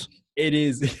 Yes. It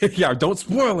is. Yeah, don't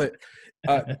spoil it.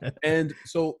 And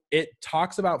so it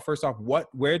talks about, first off,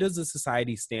 where does the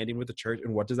Society stand in with the Church,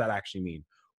 and what does that actually mean?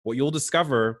 What you'll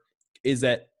discover is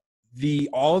that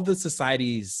all of the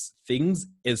Society's things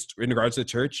is in regards to the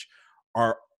Church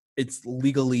it's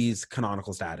legalese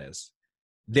canonical status.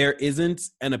 There isn't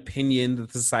an opinion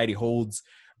that the Society holds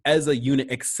as a unit,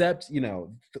 except, you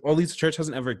know, or at least the Church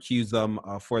hasn't ever accused them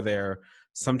for their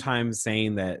sometimes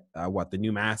saying that the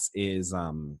new Mass is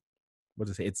what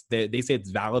to say? They say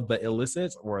it's valid but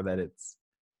illicit, or that it's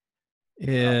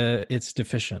It's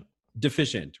deficient.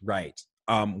 deficient, right?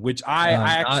 Which I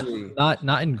actually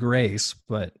not in grace,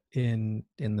 but in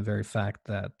the very fact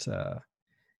that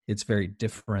it's very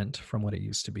different from what it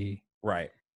used to be, right.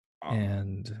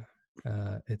 and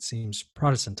it seems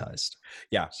Protestantized.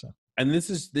 Yeah. So And this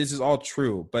is all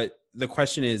true, but the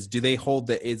question is, do they hold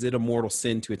that is it a mortal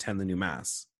sin to attend the new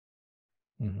mass?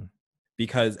 mhm.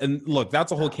 Because, and look,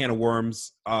 that's a whole can of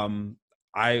worms.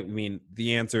 I mean,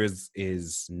 the answer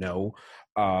is no.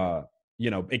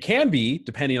 It can be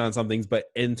depending on some things, but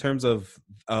in terms of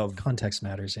Context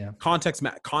matters. Yeah. context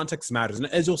matters. And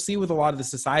as you'll see with a lot of the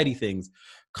society things,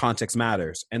 context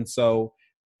matters. And so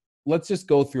let's just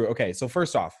go through. Okay, so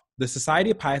first off, the Society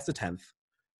of Pius X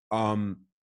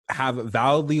have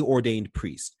validly ordained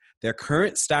priests. Their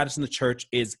current status in the church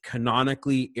is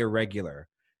canonically irregular,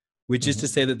 which is to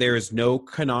say that there is no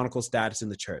canonical status in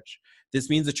the church. This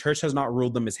means the church has not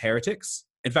ruled them as heretics.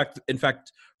 In fact,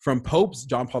 from popes,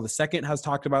 John Paul II has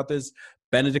talked about this.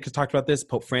 Benedict has talked about this.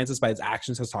 Pope Francis, by his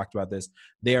actions, has talked about this.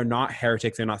 They are not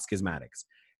heretics. They're not schismatics.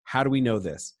 How do we know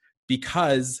this?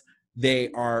 Because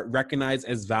they are recognized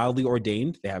as validly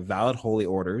ordained. They have valid holy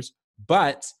orders.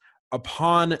 But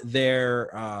upon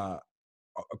their,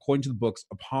 according to the books,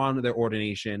 upon their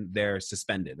ordination, they're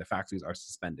suspended. The faculties are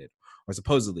suspended, or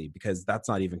supposedly, because that's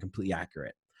not even completely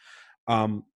accurate.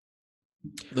 I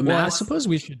suppose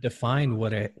we should define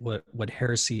what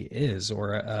heresy is,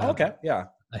 or okay, yeah,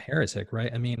 a heretic,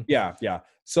 right? I mean, yeah.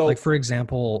 So, like, for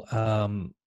example,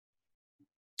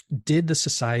 did the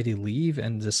society leave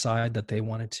and decide that they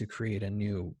wanted to create a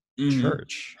new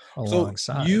church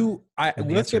alongside? So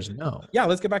let's get no. Yeah,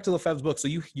 let's get back to Lefebvre's book. So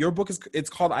your book it's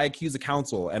called "I Accuse the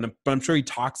Council," but I'm sure he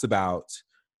talks about,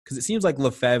 because it seems like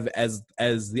Lefebvre as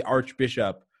the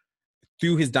Archbishop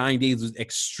through his dying days was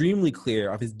extremely clear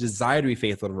of his desire to be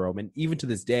faithful to Rome, and even to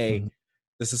this day,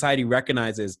 the society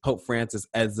recognizes Pope Francis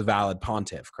as the valid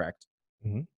pontiff. Correct?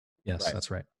 Yes, right. That's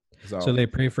right. So they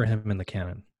pray for him in the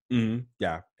canon.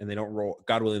 Yeah, and they don't roll.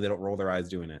 God willing, they don't roll their eyes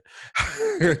doing it.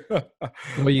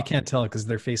 Well, you can't tell because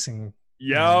they're facing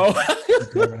the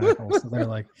so they're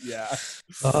like, yeah,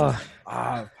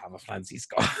 Papa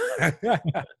Francisco.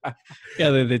 Yeah,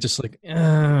 they just like.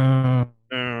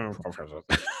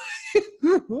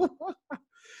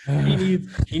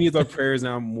 He needs our prayers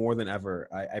now more than ever.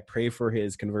 I pray for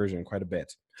his conversion quite a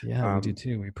bit. Yeah, we do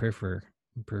too. We pray for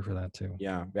that too.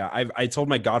 Yeah. I told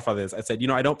my godfather this. I said,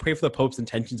 I don't pray for the Pope's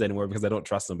intentions anymore because I don't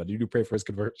trust him, but I do pray for his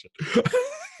conversion.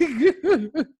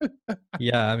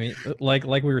 Yeah, I mean, like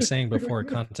we were saying before,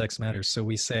 context matters. So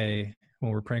we say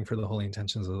when we're praying for the holy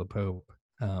intentions of the Pope,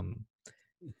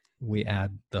 we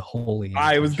add the holy.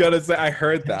 I was gonna say, I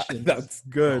heard that. That's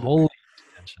good. Holy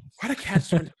intentions. What a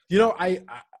catch!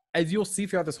 As you'll see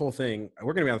throughout this whole thing,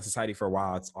 we're going to be on the society for a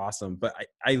while. It's awesome. But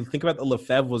I think about the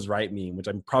Lefebvre was right meme, which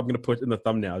I'm probably going to put in the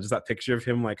thumbnail. Just that picture of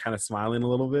him, like, kind of smiling a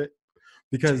little bit.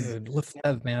 Because dude,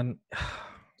 Lefebvre, man,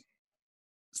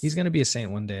 he's going to be a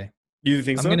saint one day. You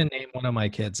think so? I'm going to name one of my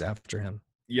kids after him.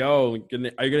 Yo, are you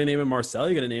going to name him Marcel?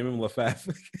 You're going to name him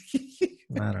Lefebvre?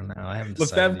 I don't know. I haven't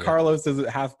Lefebvre decided Carlos isn't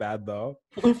half bad, though.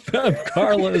 Lefebvre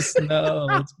Carlos, no,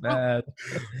 it's bad.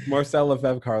 Marcel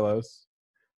Lefebvre Carlos.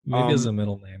 Maybe as a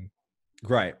middle name.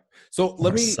 Right. So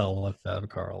Marcel Lefebvre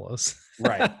Carlos.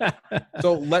 Right.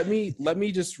 So let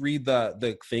me just read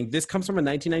the thing. This comes from a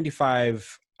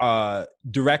 1995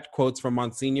 direct quotes from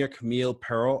Monsignor Camille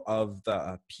Perrell of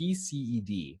the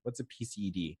PCED. What's a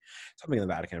PCED? Something in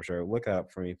the Vatican, I'm sure. Look it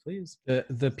up for me, please. The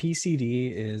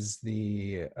PCD is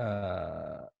the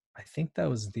I think that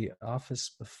was the office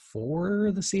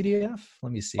before the CDF.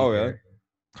 Let me see. Oh, really?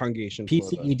 Congregation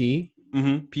PCED.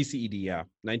 PCED, yeah,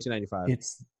 1995.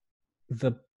 It's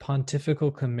the Pontifical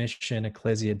Commission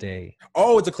Ecclesia Dei.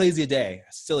 Oh, it's Ecclesia Dei.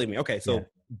 Silly me. Okay, so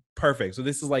perfect. So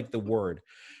this is like the word.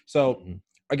 So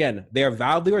again, they are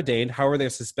validly ordained. However, they're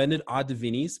suspended ad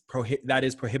divinis, that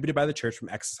is prohibited by the church from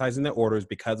exercising their orders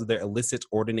because of their illicit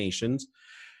ordinations.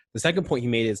 The second point he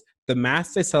made is the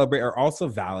mass they celebrate are also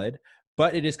valid,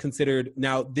 but it is considered,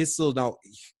 now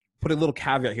put a little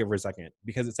caveat here for a second,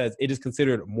 because it says it is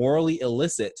considered morally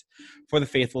illicit for the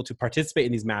faithful to participate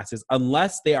in these masses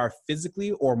unless they are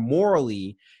physically or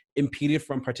morally impeded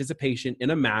from participation in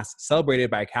a mass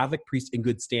celebrated by a Catholic priest in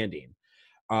good standing.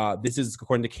 This is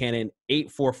according to Canon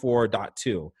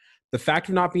 844.2. The fact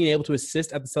of not being able to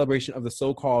assist at the celebration of the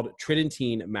so-called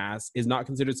Tridentine Mass is not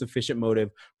considered sufficient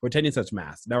motive for attending such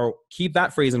Mass. Now, keep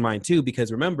that phrase in mind, too,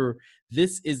 because remember,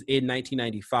 this is in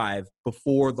 1995,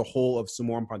 before the whole of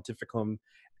Summorum Pontificum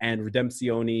and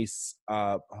Redemptionis,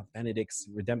 Benedict's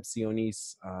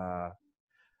Redemptionis,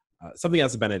 something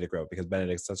else that Benedict wrote, because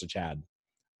Benedict's such a Chad.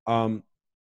 And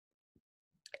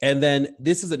then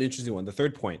this is an interesting one. The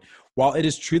third point: while it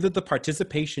is true that the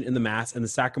participation in the Mass and the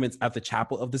sacraments at the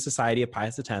chapel of the Society of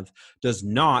Pius X does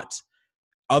not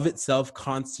of itself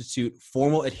constitute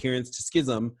formal adherence to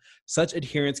schism, such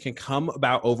adherence can come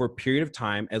about over a period of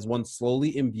time as one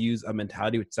slowly imbues a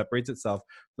mentality which separates itself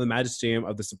from the magisterium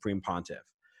of the Supreme Pontiff,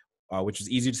 which was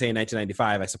easier to say in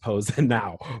 1995, I suppose, than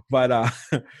now. But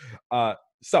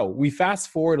so we fast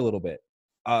forward a little bit.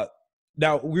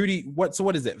 Now, Rudy,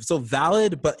 what is it? So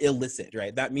valid but illicit,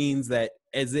 right? That means that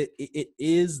as it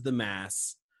is the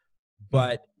Mass,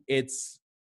 but it's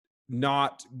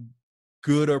not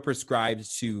good or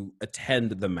prescribed to attend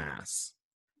the Mass,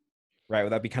 right?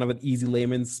 Would that be kind of an easy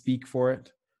layman's speak for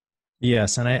it?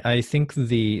 Yes, and I think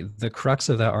the crux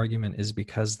of that argument is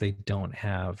because they don't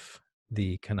have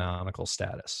the canonical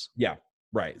status. Yeah,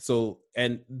 right. So,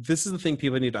 and this is the thing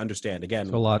people need to understand. Again,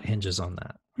 so a lot hinges on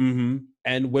that. Mm-hmm.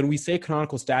 And when we say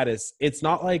canonical status, it's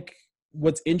not like,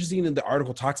 what's interesting in the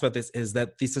article talks about this is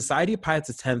that the Society of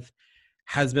Pius X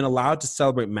has been allowed to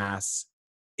celebrate Mass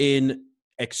in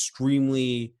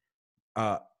extremely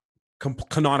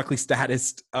canonically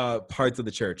statused parts of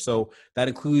the church. So that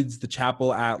includes the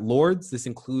chapel at Lourdes. This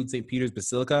includes St. Peter's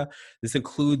Basilica. This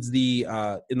includes the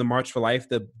in the March for Life,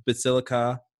 the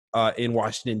Basilica in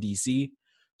Washington, D.C.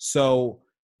 So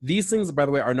these things, by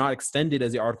the way, are not extended,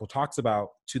 as the article talks about,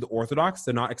 to the Orthodox.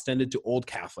 They're not extended to Old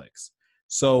Catholics.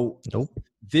 So so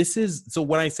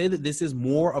when I say that this is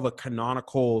more of a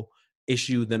canonical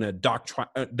issue than a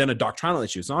doctrinal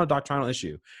issue, it's not a doctrinal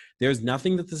issue. There's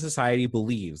nothing that the society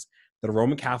believes that a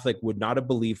Roman Catholic would not have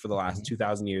believed for the last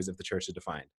 2,000 years if the church had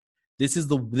defined. This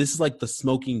is like the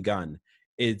smoking gun.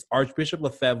 It's Archbishop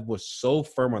Lefebvre was so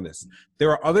firm on this. There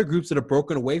are other groups that have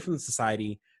broken away from the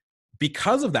society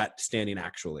because of that standing,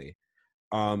 actually.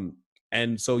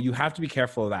 And so you have to be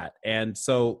careful of that. And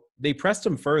so they pressed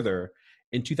him further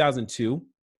in 2002,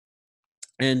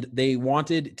 and they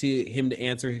wanted him to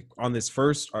answer on this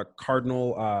first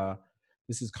Cardinal.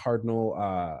 This is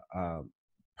Cardinal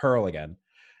Pearl again.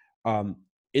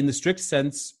 In the strict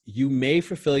sense, you may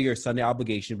fulfill your Sunday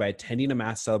obligation by attending a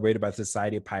Mass celebrated by the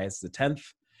Society of Pius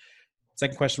X.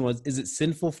 Second question was, is it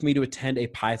sinful for me to attend a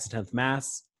Pius X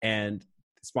Mass? And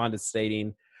responded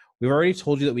stating, we've already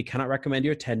told you that we cannot recommend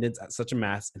your attendance at such a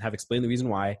Mass and have explained the reason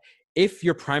why. If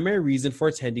your primary reason for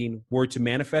attending were to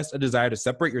manifest a desire to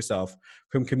separate yourself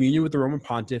from communion with the Roman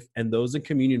Pontiff and those in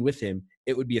communion with him,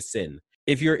 it would be a sin.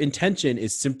 If your intention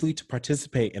is simply to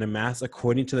participate in a Mass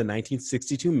according to the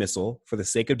 1962 Missal for the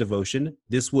sake of devotion,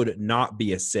 this would not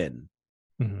be a sin.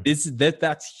 Mm-hmm.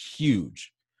 That's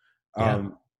huge. Yeah.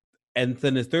 And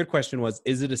then the third question was,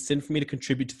 is it a sin for me to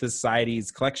contribute to the Society's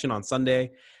collection on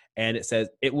Sunday? And it says,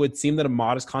 it would seem that a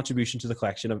modest contribution to the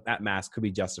collection at Mass could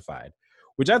be justified,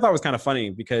 which I thought was kind of funny,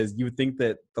 because you would think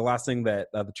that the last thing that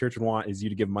the church would want is you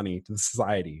to give money to the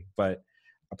society. But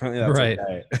apparently that's right.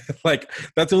 Okay. Like,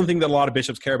 that's the only thing that a lot of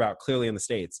bishops care about, clearly, in the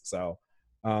States. So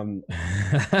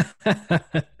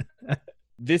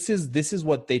this is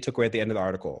what they took away at the end of the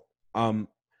article.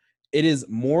 It is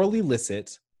morally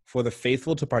licit for the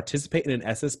faithful to participate in an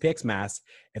SSPX Mass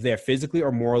if they are physically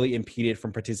or morally impeded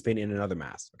from participating in another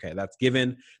Mass. Okay, that's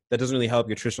given. That doesn't really help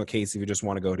your traditional case if you just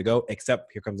want to go,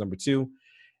 except here comes number 2.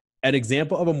 An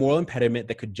example of a moral impediment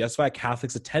that could justify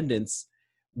Catholics' attendance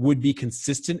would be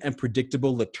consistent and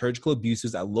predictable liturgical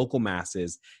abuses at local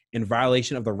Masses in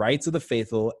violation of the rights of the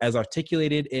faithful as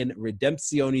articulated in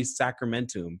Redemptionis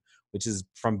Sacramentum, which is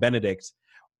from Benedict,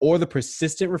 or the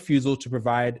persistent refusal to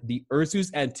provide the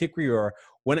Ursus Antiquior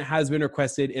when it has been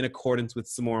requested in accordance with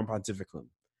Summorum Pontificum.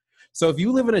 So if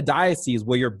you live in a diocese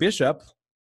where your bishop,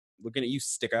 looking at you,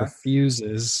 Sticka,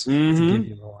 refuses to give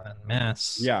you the Latin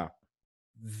Mass,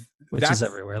 which is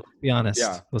everywhere. Let's be honest.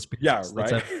 Let's be honest.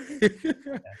 Right.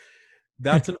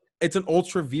 It's an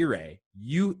ultra vire.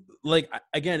 You, like,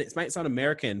 again, it might sound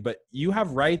American, but you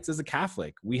have rights as a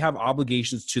Catholic. We have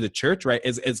obligations to the church, right?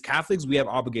 As Catholics, we have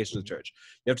obligations to the church.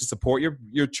 You have to support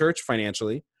your church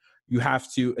financially. You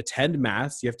have to attend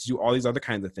Mass. You have to do all these other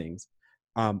kinds of things.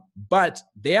 But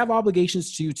they have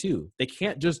obligations to you too. They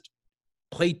can't just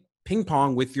play ping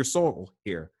pong with your soul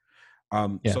here.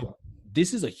 So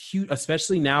this is a huge,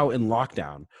 especially now in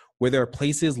lockdown, where there are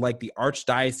places like the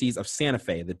Archdiocese of Santa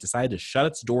Fe that decided to shut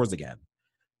its doors again.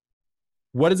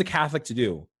 What is a Catholic to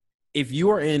do? If you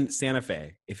are in Santa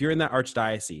Fe, if you're in that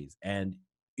Archdiocese, and,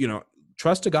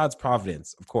 trust to God's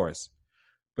providence, of course,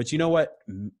 but you know what?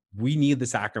 We need the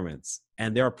sacraments,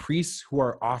 and there are priests who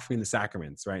are offering the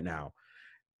sacraments right now.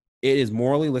 It is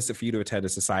morally illicit for you to attend a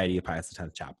Society of Pius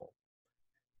X chapel.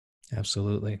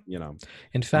 Absolutely. You know,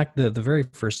 In fact, the very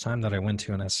first time that I went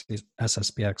to an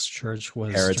SSBX church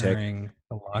was heretic. during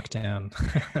a lockdown.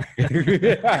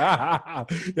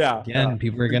 Yeah. Again,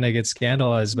 people are going to get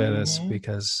scandalized by this Mhm.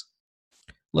 because,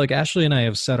 look, Ashley and I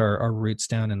have set our roots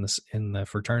down in the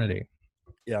fraternity.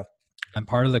 Yeah. I'm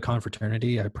part of the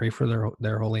confraternity. I pray for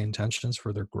their holy intentions,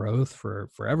 for their growth, for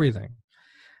everything.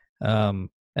 And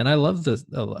I love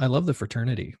the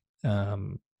fraternity.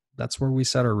 That's where we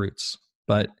set our roots.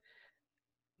 But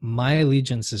my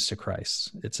allegiance is to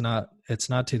Christ. It's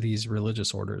not to these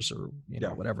religious orders or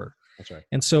Yeah. whatever. That's right.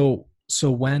 And so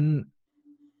when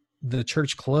the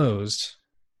church closed,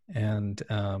 and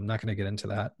I'm not going to get into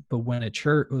that, but when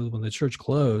the church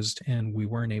closed and we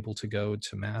weren't able to go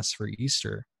to mass for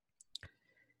Easter,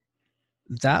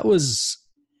 that was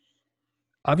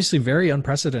obviously very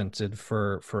unprecedented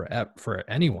for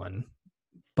anyone.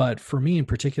 But for me in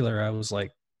particular, I was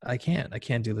like, I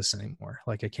can't do this anymore.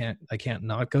 Like, I can't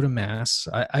not go to mass.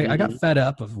 I got fed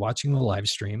up of watching the live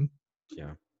stream.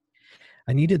 Yeah.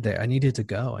 I needed to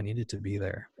go. I needed to be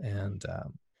there. And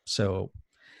so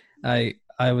I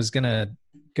was gonna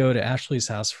go to Ashley's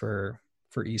house for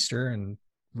Easter, and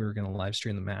we were gonna live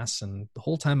stream the mass. And the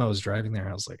whole time I was driving there,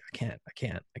 I was like, I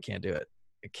can't do it.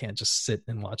 I can't just sit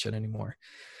and watch it anymore.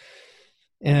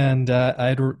 And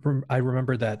I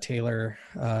remember that Taylor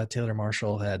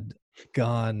Marshall had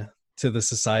gone to the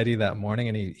society that morning,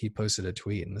 and he posted a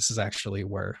tweet, and this is actually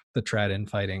where the trad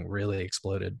infighting really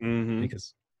exploded,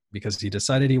 because he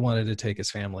decided he wanted to take his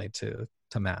family to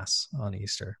mass on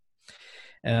Easter.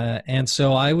 And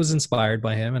so I was inspired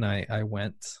by him, and I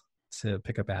went to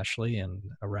pick up Ashley, and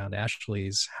around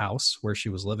Ashley's house where she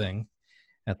was living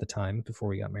at the time before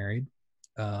we got married,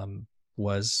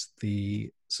 was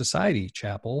the society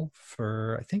chapel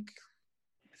for I think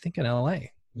in LA.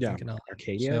 Yeah. In LA.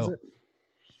 Arcadia, so, is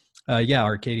it? Yeah,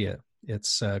 Arcadia.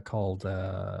 It's called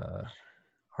Our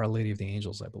Lady of the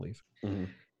Angels, I believe. Mm-hmm.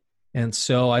 And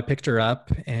so I picked her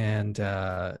up, and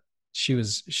she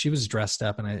was dressed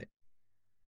up, and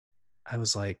I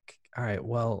was like, all right,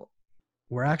 well,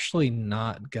 we're actually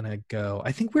not gonna go.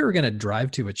 I think we were gonna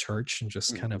drive to a church and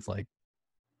just kind of like,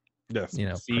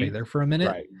 pray there for a minute.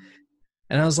 Right.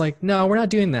 And I was like, no, we're not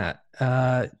doing that.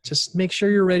 Just make sure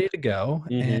you're ready to go.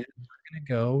 And we're gonna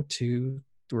go to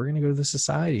the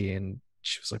society. And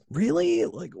she was like, really?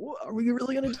 Like, are we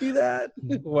really gonna do that?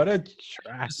 What a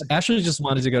trash. Ashley just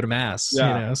wanted to go to mass,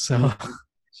 so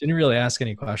she didn't really ask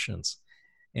any questions.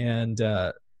 And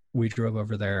we drove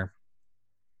over there.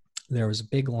 There was a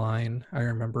big line. I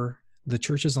remember the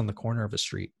church is on the corner of a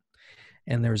street,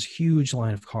 and there was a huge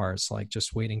line of cars, like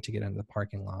just waiting to get into the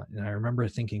parking lot. And I remember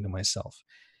thinking to myself,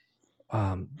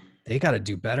 they got to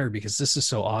do better, because this is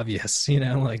so obvious,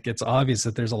 like it's obvious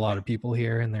that there's a lot of people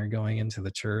here and they're going into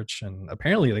the church. And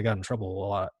apparently they got in trouble a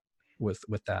lot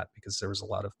with that, because there was a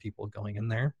lot of people going in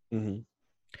there. Mm-hmm.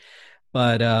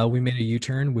 But we made a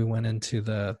U-turn. We went into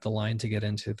the line to get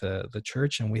into the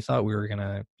church, and we thought we were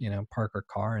gonna, park our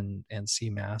car and see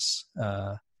mass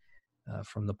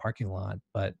from the parking lot.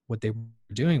 But what they were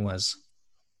doing was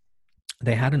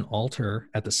they had an altar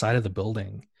at the side of the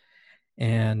building,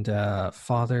 and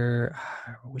Father,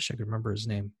 I wish I could remember his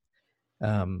name,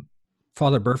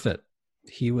 Father Burfitt,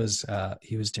 he was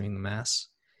doing the mass,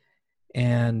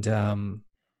 and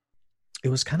it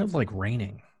was kind of like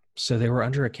raining. So they were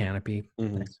under a canopy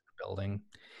next to the building.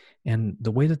 And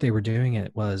the way that they were doing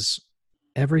it was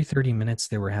every 30 minutes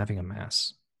they were having a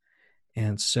mass.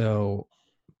 And so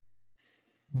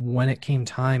when it came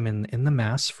time in the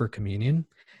mass for communion,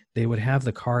 they would have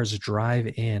the cars drive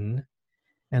in,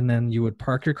 and then you would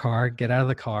park your car, get out of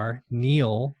the car,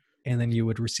 kneel, and then you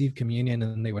would receive communion,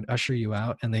 and they would usher you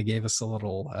out. And they gave us a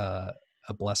little,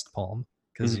 a blessed palm,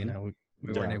 because, we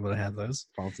weren't able to have those.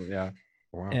 Yeah.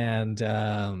 Wow. And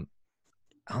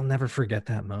I'll never forget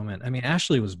that moment. I mean,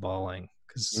 Ashley was bawling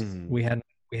because we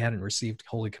hadn't received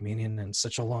Holy Communion in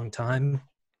such a long time.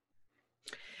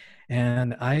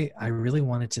 And I really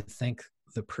wanted to thank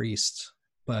the priest,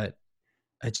 but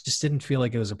I just didn't feel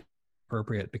like it was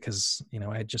appropriate, because,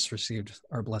 I had just received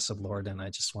our blessed Lord, and I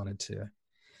just wanted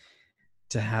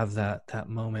to have that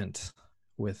moment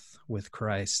with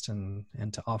Christ, and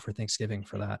to offer thanksgiving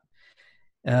for that.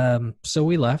 So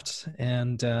we left,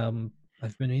 and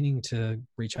I've been meaning to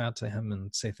reach out to him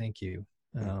and say thank you.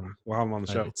 While I'm on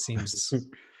the show, it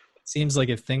seems like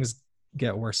if things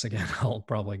get worse again, I'll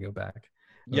probably go back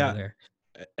over there.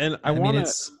 And I mean,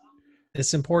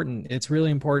 it's important. It's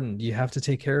really important. You have to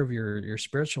take care of your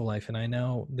spiritual life. And I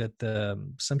know that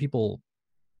some people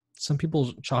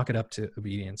chalk it up to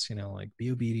obedience, like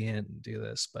be obedient and do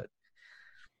this. But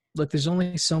look, there's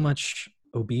only so much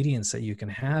obedience that you can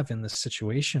have in this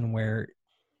situation where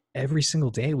every single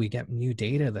day we get new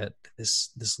data that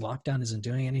this lockdown isn't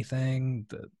doing anything,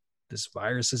 this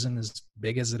virus isn't as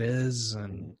big as it is,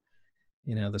 and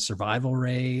the survival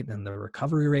rate and the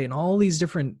recovery rate and all these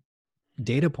different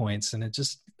data points, and it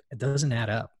doesn't add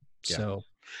up. Yeah. So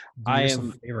do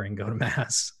yourself a favor and go to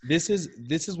mass. This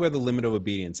is where the limit of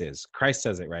obedience is. Christ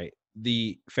says it, right?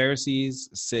 The Pharisees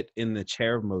sit in the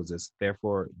chair of Moses,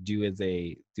 therefore do as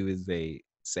they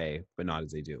say, but not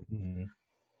as they do. Mm-hmm.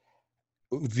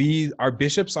 Our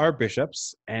bishops are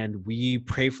bishops, and we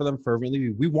pray for them fervently.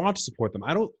 We want to support them.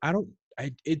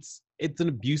 It's an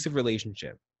abusive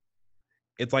relationship.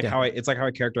 It's like how I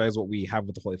characterize what we have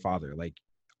with the Holy Father. Like,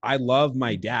 I love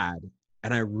my dad,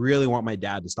 and I really want my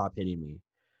dad to stop hitting me.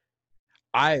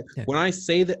 When I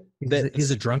say that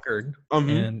he's a drunkard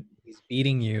and he's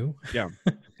beating you,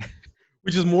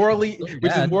 which is morally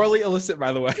illicit,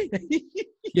 by the way.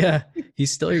 Yeah,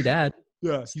 he's still your dad.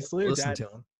 Yeah, he's still your dad. To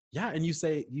him. Yeah, and you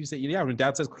say, yeah, when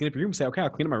dad says clean up your room, say, okay, I'll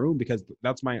clean up my room because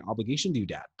that's my obligation to you,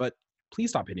 dad. But please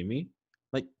stop hitting me.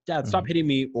 Like, dad, stop hitting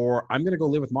me, or I'm gonna go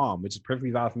live with mom, which is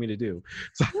perfectly valid for me to do.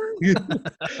 So,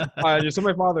 just so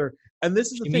my father, and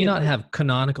this is the thing. May not have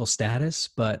canonical status,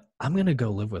 but I'm gonna go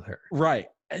live with her. Right.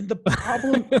 And the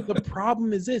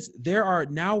problem is this: there are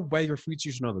now, whether fruits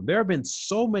you should know them, there have been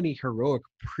so many heroic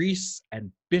priests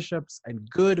and bishops and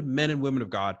good men and women of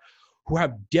God who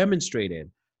have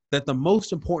demonstrated that the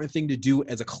most important thing to do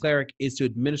as a cleric is to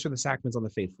administer the sacraments on the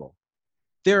faithful.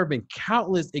 There have been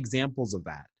countless examples of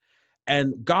that.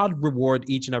 And God reward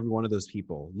each and every one of those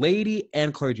people, laity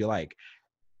and clergy alike.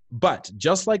 But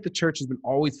just like the church has been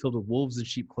always filled with wolves in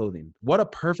sheep clothing, what a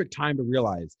perfect time to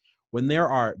realize when there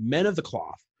are men of the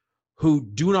cloth who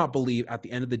do not believe at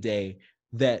the end of the day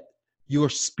that your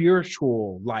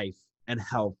spiritual life and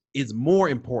health is more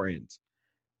important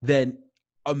than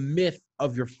a myth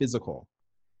of your physical.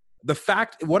 The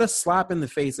fact, what a slap in the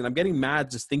face, and I'm getting mad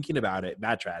just thinking about it,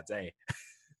 mad trads, eh?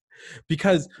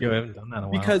 Because you haven't done that in a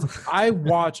while. Because I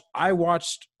watched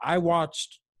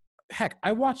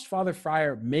Father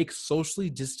Fryer make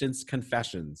socially distanced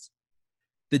confessions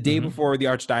the day before the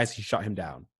archdiocese shut him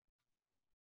down.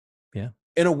 Yeah.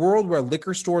 In a world where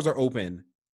liquor stores are open,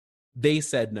 they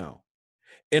said no.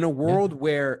 In a world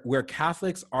where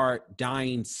Catholics are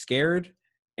dying scared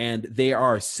and they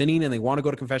are sinning and they want to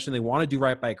go to confession, they want to do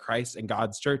right by Christ and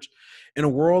God's church. In a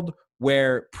world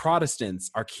where Protestants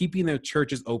are keeping their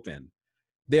churches open,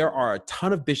 there are a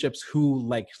ton of bishops who,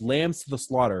 like lambs to the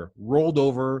slaughter, rolled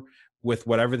over with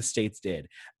whatever the states did,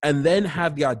 and then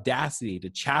have the audacity to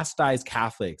chastise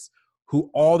Catholics who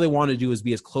all they want to do is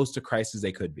be as close to Christ as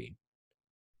they could be.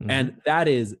 And that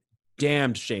is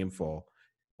damned shameful.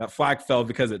 That flag fell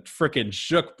because it freaking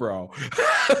shook, bro.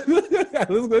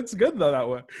 That's good though, that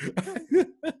one.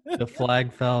 The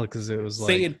flag fell because it was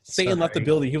like Satan left the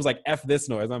building. He was like, F this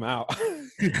noise, I'm out.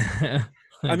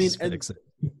 I mean,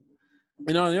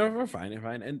 we're fine.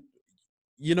 And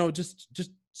just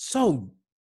so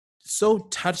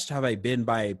touched have I been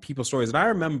by people's stories. And I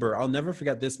remember, I'll never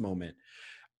forget this moment.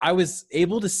 I was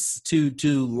able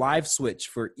to live switch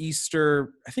for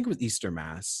Easter. I think it was Easter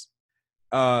Mass.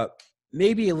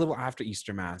 Maybe a little after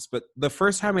Easter Mass, but the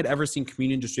first time I'd ever seen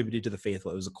communion distributed to the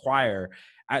faithful, it was a choir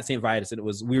at St. Vitus, and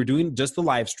we were doing just the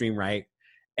live stream, right?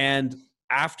 And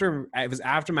it was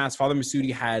after Mass, Father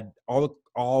Masudi had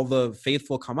all the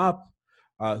faithful come up,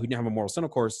 who didn't have a moral sin,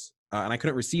 of course, and I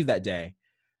couldn't receive that day,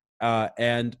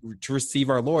 and to receive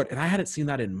our Lord, and I hadn't seen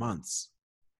that in months,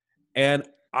 and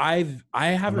I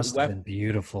haven't must have been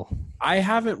beautiful. I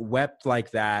haven't wept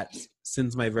like that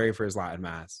since my very first Latin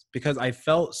Mass, because I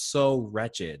felt so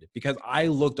wretched, because I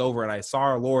looked over and I saw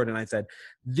our Lord and I said,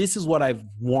 this is what I've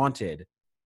wanted.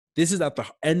 This is at the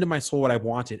end of my soul what I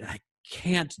wanted. And I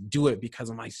can't do it because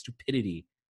of my stupidity.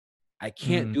 I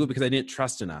can't do it because I didn't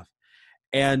trust enough.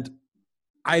 And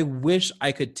I wish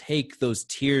I could take those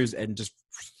tears and just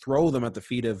throw them at the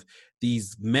feet of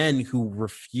these men who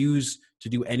refuse to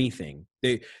do anything.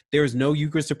 There's no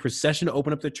Eucharistic procession to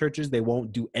open up their churches. They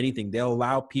won't do anything. They'll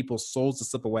allow people's souls to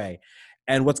slip away.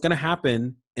 And what's going to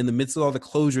happen in the midst of all the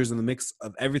closures and the mix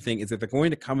of everything is that they're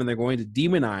going to come and they're going to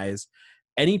demonize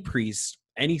any priest,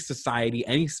 any society,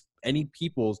 any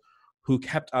peoples who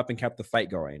kept up and kept the fight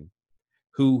going,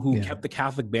 who kept the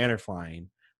Catholic banner flying.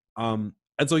 And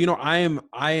so,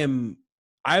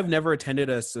 I've never attended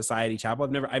a society chapel.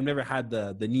 I've never had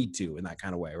the need to in that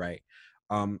kind of way, right?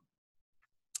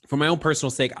 For my own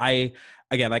personal sake, I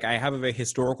have a very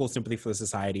historical sympathy for the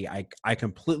society. I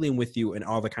completely am with you in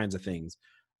all the kinds of things.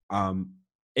 There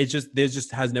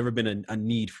just has never been a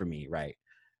need for me, right?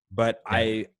 But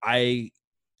what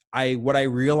I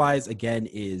realize again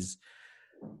is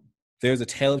there's a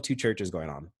tale of two churches going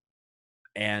on.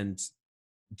 And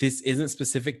this isn't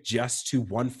specific just to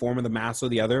one form of the mass or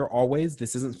the other always.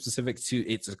 This isn't specific to,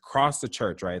 it's across the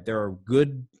church, right? There are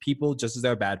good people just as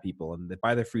there are bad people, and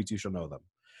by their fruits you shall know them.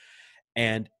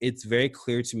 And it's very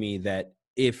clear to me that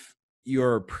if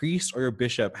your priest or your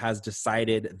bishop has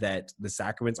decided that the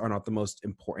sacraments are not the most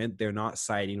important, they're not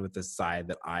siding with the side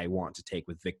that I want to take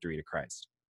with victory to Christ.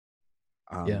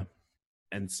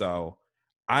 And so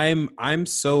I'm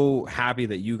so happy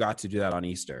that you got to do that on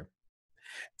Easter.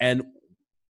 And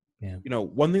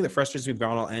one thing that frustrates me,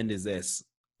 Brown, I'll end, is this.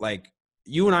 Like,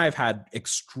 you and I have had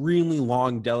extremely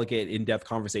long, delicate, in-depth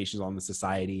conversations on the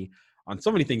society, on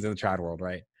so many things in the trad world,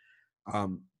 right?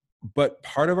 But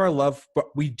part of our love,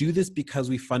 but we do this because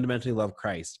we fundamentally love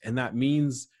Christ. And that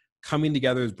means coming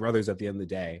together as brothers at the end of the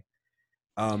day.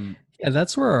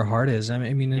 That's where our heart is. I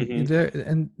mean,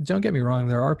 and don't get me wrong,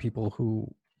 there are people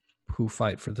who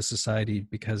fight for the society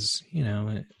because,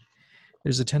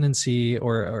 there's a tendency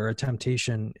or a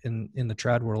temptation in the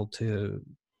trad world to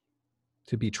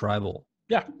be tribal.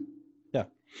 Yeah.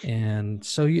 And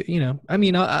so,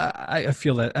 I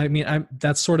feel that,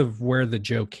 that's sort of where the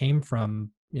joke came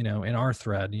from, in our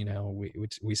thread.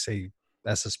 We say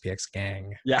SSPX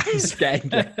gang. Yeah. Gang.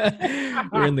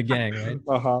 We're in the gang,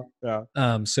 right?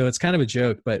 Yeah. So it's kind of a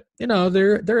joke, but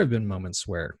there have been moments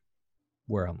where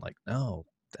I'm like, no,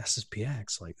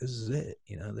 SSPX, like, this is it,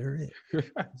 they're it.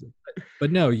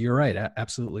 But no, you're right.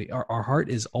 Absolutely. Our heart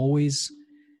is always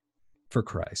for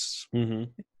Christ. Mm-hmm.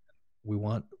 We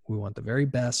want the very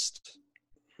best,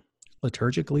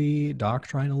 liturgically,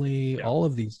 doctrinally, all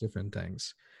of these different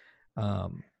things.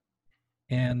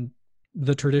 And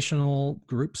the traditional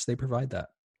groups, they provide that.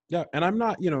 Yeah. And I'm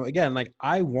not, again, like,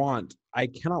 I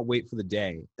cannot wait for the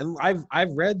day. And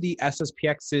I've read the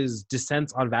SSPX's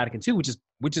dissents on Vatican II,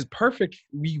 which is perfect.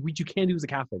 Which you can do as a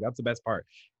Catholic. That's the best part.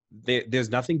 There's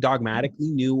nothing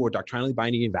dogmatically new or doctrinally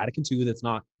binding in Vatican II that's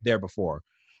not there before.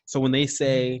 So when they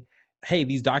say, hey,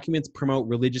 these documents promote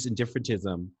religious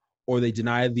indifferentism, or they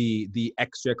deny the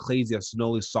extra ecclesia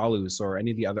sonolus solus, or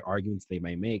any of the other arguments they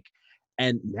may make.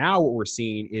 And now what we're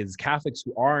seeing is Catholics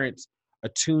who aren't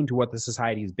attuned to what the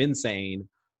society has been saying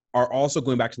are also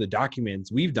going back to the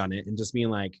documents. We've done it and just being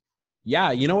like,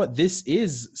 yeah, you know what? This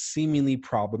is seemingly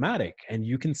problematic. And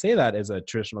you can say that as a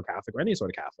traditional Catholic or any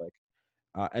sort of Catholic.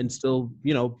 And still,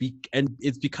 and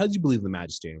it's because you believe in the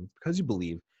magisterium, because you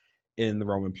believe in the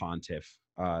Roman pontiff,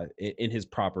 in his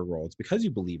proper role. It's because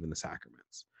you believe in the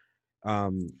sacraments.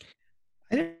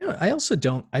 I also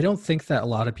don't think that a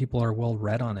lot of people are well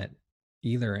read on it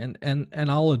either. And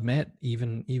I'll admit,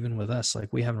 even with us,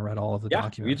 like, we haven't read all of the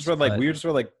documents. We just read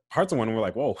like parts of one and we're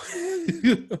like, whoa.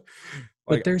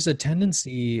 But there's a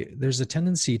tendency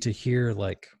to hear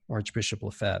like Archbishop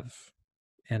Lefebvre,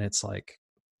 and it's like,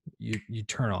 you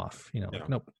turn off, like,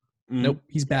 nope,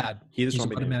 he's bad. He's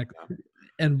automatic.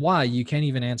 And why? You can't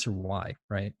even answer why,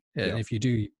 right? And if you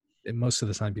do, most of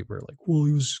the time people are like, well,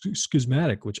 he was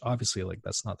schismatic, which obviously, like,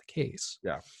 that's not the case.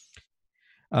 Yeah.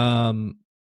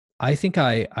 I think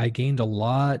I gained a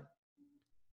lot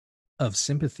of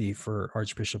sympathy for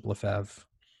Archbishop Lefebvre,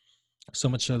 so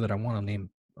much so that I want to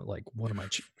name like one of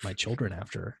my children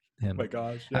after him. Oh my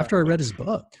gosh! Yeah. After I read his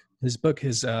book, his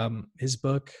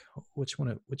book, which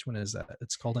one is that?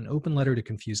 It's called An Open Letter to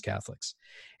Confused Catholics.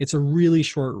 It's a really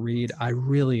short read.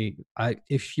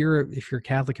 If you're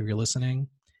Catholic, if you're listening,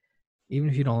 even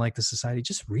if you don't like the society,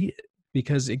 just read it,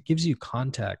 because it gives you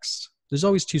context. There's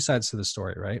always two sides to the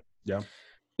story, right? Yeah.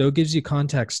 So it gives you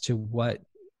context to what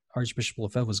Archbishop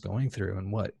Lefebvre was going through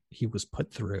and what he was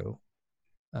put through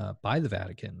by the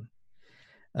Vatican,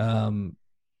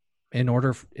 in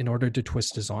order to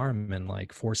twist his arm and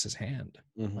like force his hand.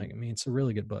 Mm-hmm. Like, it's a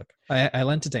really good book. I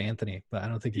lent it to Anthony, but I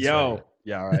don't think he's read it.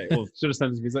 Yeah, right. Well, should have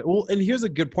sent it to me. He's like, well, and here's a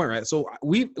good point, right? So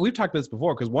we've talked about this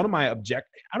before, because one of my I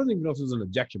don't even know if it was an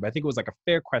objection, but I think it was like a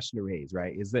fair question to raise,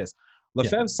 right? Is this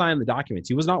Lefebvre signed the documents?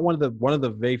 He was not one of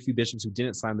the very few bishops who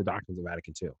didn't sign the documents of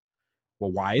Vatican II.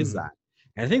 Well, why is that?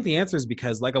 And I think the answer is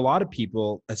because, like a lot of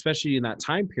people, especially in that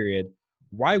time period,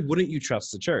 why wouldn't you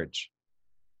trust the church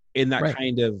in that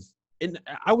kind of? And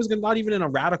I was not even in a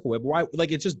radical way, but why?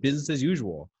 Like, it's just business as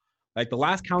usual. Like, the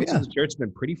last council of the church has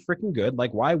been pretty freaking good.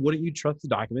 Like, why wouldn't you trust the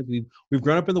documents? We've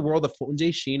grown up in the world of Fulton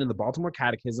J. Sheen and the Baltimore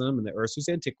Catechism and the Ursus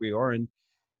Antiquior, and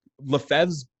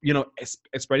Lefebvre's,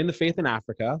 spreading the faith in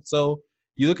Africa. So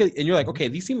you look at and you're like, okay,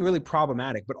 these seem really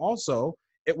problematic, but also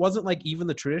it wasn't like even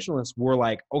the traditionalists were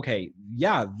like, okay,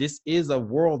 yeah, this is a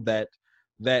world that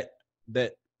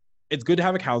it's good to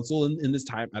have a council in this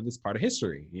time at this part of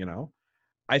history.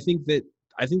 I think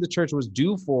the church was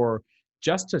due for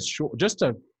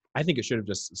I think it should have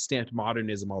just stamped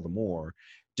modernism all the more,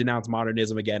 denounce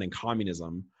modernism again and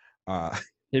communism,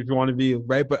 if you want to be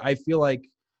right. But I feel like,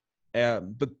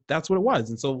 but that's what it was.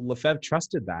 And so Lefebvre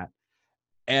trusted that.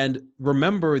 And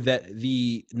remember that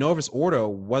the Novus Ordo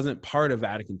wasn't part of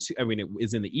Vatican II. I mean, it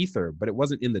is in the ether, but it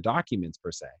wasn't in the documents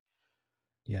per se.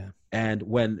 Yeah. And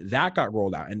when that got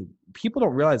rolled out, and people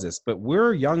don't realize this, but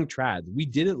we're young trads. We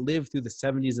didn't live through the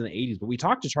 70s and the 80s, but we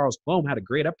talked to Charles Colomb, had a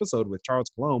great episode with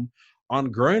Charles Colomb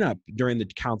on growing up during the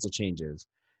council changes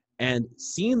and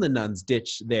seeing the nuns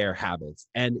ditch their habits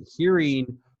and hearing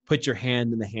put your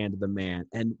hand in the hand of the man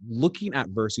and looking at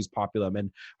Versus Populum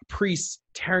and priests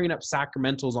tearing up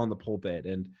sacramentals on the pulpit.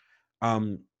 And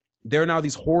there are now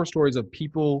these horror stories of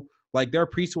people, like there are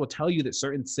priests who will tell you that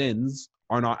certain sins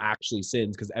are not actually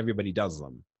sins because everybody does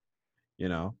them, you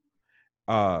know?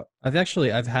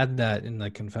 I've had that in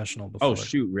the confessional before. Oh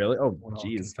shoot, really? Oh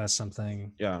geez. Confess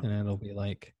something. Yeah. And it'll be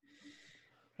like,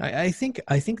 I think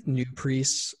new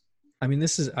priests, I mean,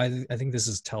 I think this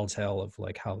is telltale of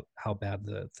like how bad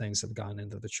the things have gone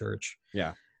into the church.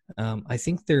 Yeah. I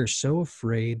think they're so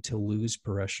afraid to lose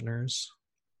parishioners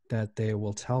that they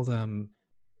will tell them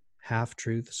half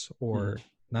truths or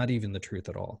not even the truth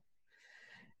at all.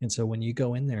 And so when you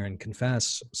go in there and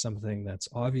confess something that's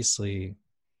obviously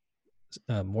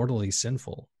mortally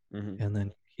sinful, and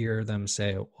then hear them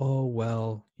say, oh,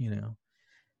 well,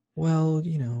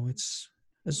 it's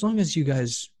as long as you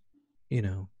guys,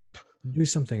 do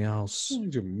something else,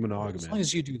 as long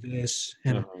as you do this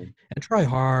and try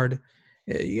hard,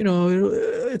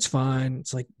 it's fine.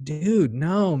 It's like, dude,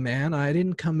 no, man, I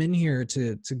didn't come in here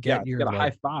to get your get a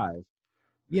high five.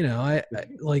 I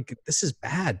like, this is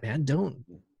bad, man. Don't,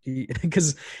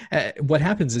 because what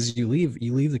happens is you leave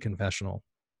the confessional,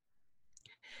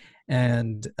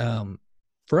 and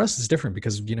for us it's different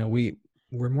because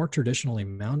we're more traditionally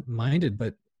minded,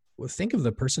 but think of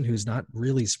the person who's not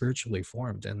really spiritually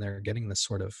formed and they're getting this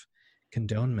sort of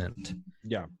condonement.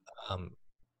 Yeah.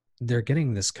 They're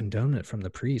getting this condonement from the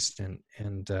priest,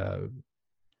 and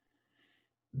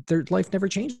their life never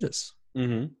changes.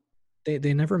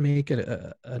 They never make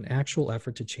an actual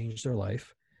effort to change their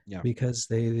life. Yeah. Because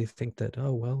they think that,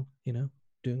 oh, well,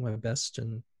 doing my best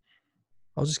and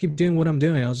I'll just keep doing what I'm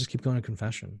doing. I'll just keep going to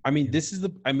confession. I mean,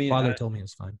 Father told me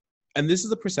it's fine. And this is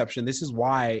the perception. This is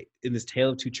why in this tale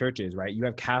of two churches, right? You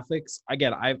have Catholics.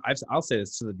 Again, I'll say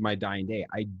this to my dying day.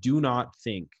 I do not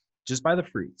think, just by the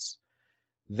fruits,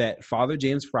 that Father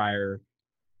James Fryer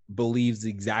believes the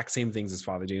exact same things as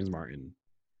Father James Martin.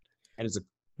 And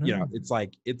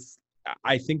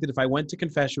I think that if I went to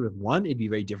confession with one, it'd be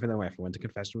very different than if I went to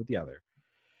confession with the other.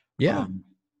 Yeah,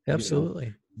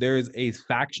 absolutely. There is a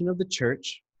faction of the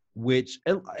church which,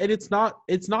 and it's not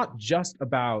just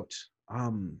about,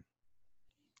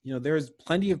 there's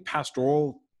plenty of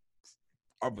pastoral,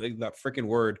 that freaking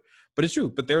word, but it's true.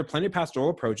 But there are plenty of pastoral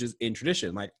approaches in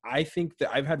tradition. Like, I think that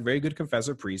I've had very good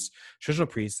confessor priests, traditional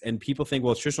priests, and people think,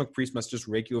 well, traditional priests must just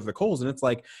rake you over the coals. And it's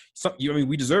like,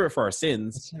 we deserve it for our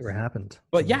sins. That's never happened.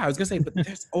 But yeah, I was going to say, but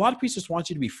there's a lot of priests just want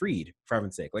you to be freed, for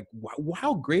heaven's sake. Like,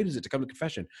 how great is it to come to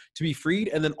confession, to be freed,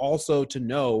 and then also to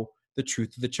know the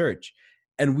truth of the church?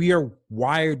 And we are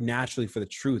wired naturally for the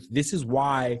truth. This is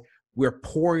why we're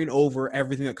pouring over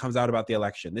everything that comes out about the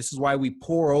election. This is why we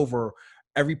pour over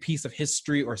every piece of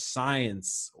history or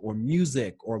science or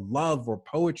music or love or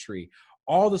poetry,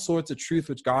 all the sorts of truth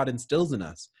which God instills in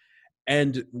us.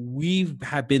 And we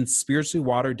have been spiritually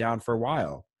watered down for a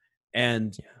while.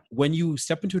 And when you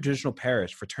step into a traditional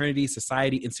parish, fraternity,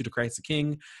 society, Institute of Christ the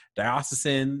King,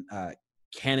 diocesan,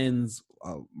 canons,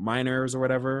 minors or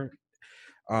whatever,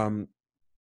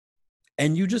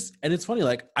 and it's funny,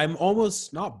 like, I'm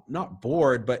almost not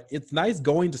bored, but it's nice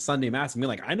going to Sunday Mass and being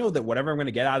like, I know that whatever I'm going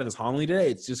to get out of this homily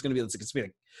today, it's just going to be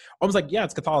like, almost like, yeah,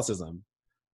 it's Catholicism.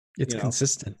 It's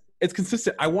consistent. It's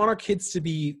consistent. I want our kids to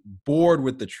be bored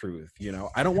with the truth.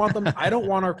 I don't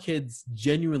want our kids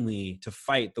genuinely to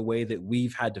fight the way that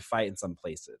we've had to fight in some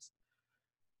places.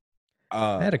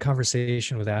 I had a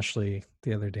conversation with Ashley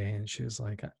the other day, and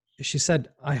she said,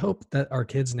 I hope that our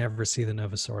kids never see the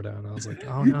Novus Ordo. And I was like,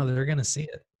 oh no, they're going to see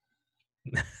it.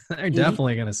 They're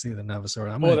definitely going to see the Novus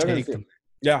Ordo. I'm going to take them.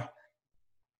 Yeah.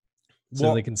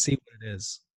 So they can see what it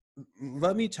is.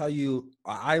 Let me tell you,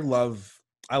 I love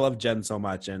Jen so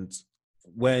much. And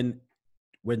when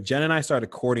Jen and I started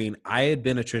courting, I had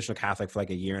been a traditional Catholic for like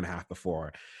a year and a half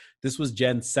before. This was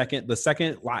Jen's the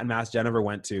second Latin Mass Jen ever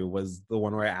went to was the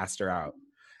one where I asked her out.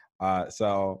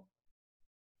 So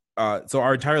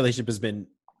our entire relationship has been,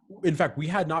 in fact, we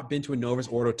had not been to a Novus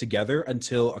Ordo together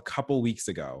until a couple weeks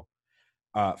ago.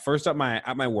 First at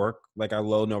my work, like a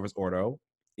low Novus Ordo,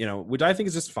 which I think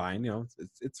is just fine.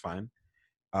 It's fine.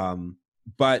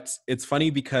 But it's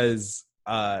funny because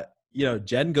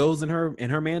Jen goes in her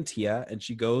mantilla, and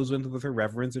she goes in with her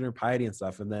reverence and her piety and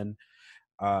stuff, and then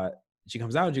she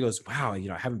comes out and she goes, wow,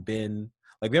 I haven't been,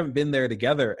 like, we haven't been there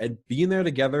together, and being there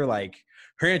together, like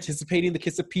her anticipating the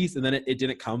kiss of peace, and then it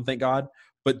didn't come, thank God.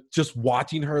 But just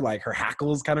watching her, like her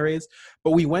hackles kind of raised.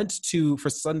 But we went for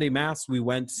Sunday Mass, we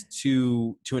went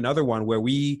to another one where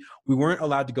we weren't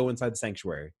allowed to go inside the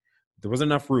sanctuary. There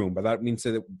wasn't enough room, but that means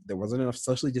that there wasn't enough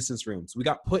socially distanced rooms. So we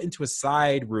got put into a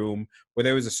side room where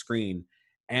there was a screen.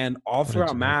 And all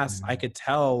throughout Mass, I could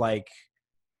tell, like,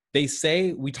 they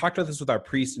say, we talked about this with our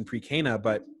priest in pre-Cana,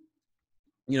 but,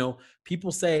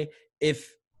 people say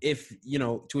if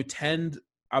to attend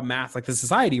a Mass, like the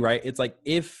society, right? It's like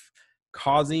if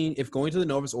going to the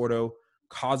Novus Ordo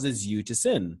causes you to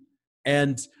sin.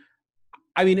 And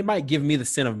I mean, it might give me the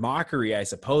sin of mockery, I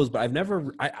suppose, but I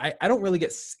don't really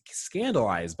get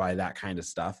scandalized by that kind of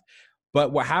stuff.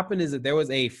 But what happened is that there was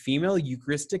a female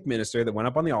Eucharistic minister that went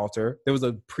up on the altar. There was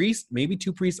a priest, maybe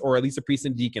two priests, or at least a priest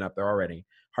and deacon up there already.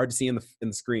 Hard to see in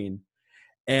the screen.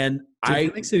 And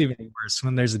it makes it even worse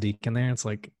when there's a deacon there. It's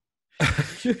like,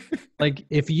 like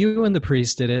if you and the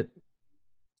priest did it,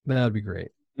 that would be great.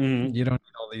 Mm-hmm. You don't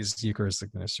need all these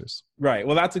Eucharistic ministers, right?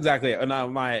 Well, that's exactly it. Now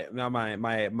my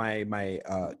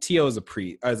Tio is a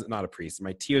priest, not a priest.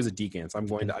 My Tio is a deacon, so I'm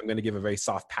going to give a very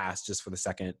soft pass just for the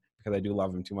second, because I do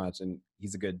love him too much, and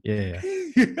he's a good. Yeah.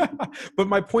 But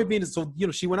my point being is, so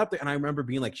she went up there, and I remember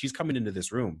being like, she's coming into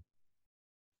this room,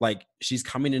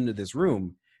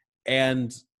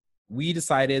 and we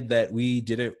decided that we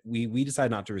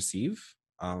decided not to receive.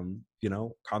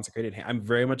 Consecrated hands. I'm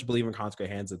very much a believer in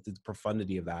consecrated hands, the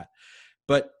profundity of that.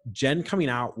 But Jen coming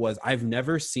out I've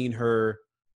never seen her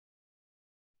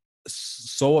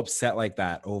so upset like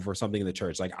that over something in the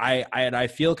church. Like I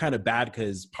feel kind of bad,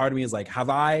 because part of me is like, have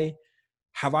I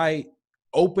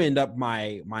opened up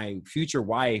my future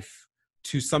wife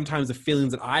to sometimes the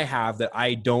feelings that I have that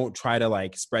I don't try to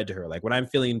like spread to her. Like when I'm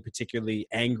feeling particularly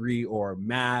angry or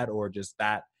mad or just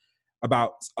that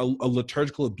about a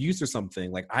liturgical abuse or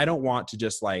something, like I don't want to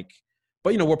just like,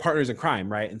 but we're partners in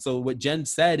crime, right? And so what Jen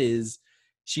said is,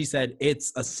 she said,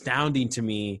 it's astounding to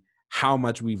me how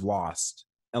much we've lost,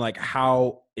 and like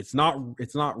how it's not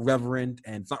reverent,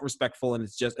 and it's not respectful, and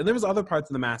it's just, and there was other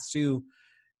parts of the Mass too,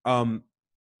 and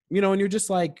you're just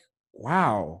like,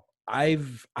 wow, I'd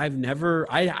never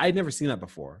seen that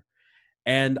before.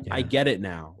 And yeah. I get it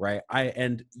now, right?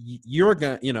 You're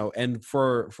gonna, and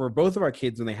for both of our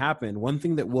kids, when they happen, one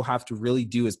thing that we'll have to really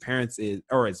do as parents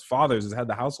or as fathers, as head of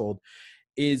the household,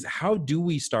 is how do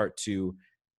we start to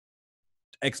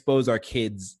expose our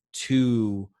kids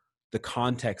to the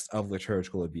context of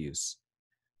liturgical abuse?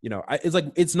 It's like,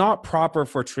 it's not proper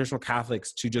for traditional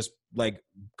Catholics to just like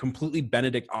completely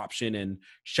Benedict option and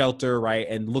shelter, right,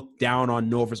 and look down on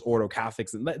Novus Ordo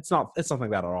Catholics, and it's not like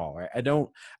that at all, right? I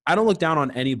don't look down on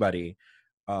anybody.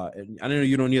 I know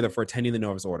you don't either, for attending the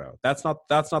Novus Ordo. That's not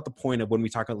the point of when we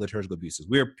talk about liturgical abuses.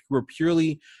 We're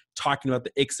purely talking about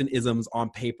the icks and isms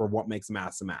on paper, what makes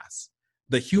Mass a Mass,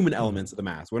 the human elements of the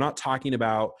Mass. We're not talking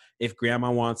about if grandma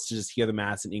wants to just hear the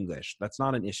Mass in English. That's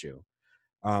not an issue.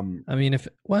 I mean,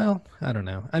 I don't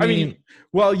know. I mean,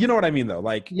 well, you know what I mean, though.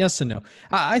 Like, yes and no.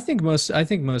 I think most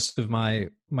of my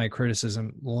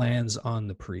criticism lands on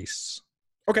the priests.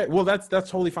 Okay, well, that's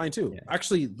totally fine too. Yeah.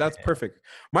 Actually, that's perfect.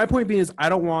 My point being is, I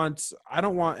don't want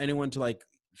anyone to like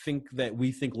think that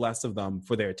we think less of them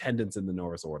for their attendance in the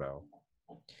Novus Ordo.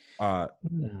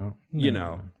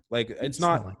 No. Like it's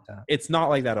not like that. It's not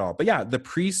like that at all. But yeah, a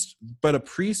priest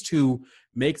who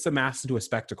makes a Mass into a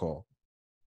spectacle.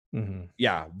 Mm-hmm.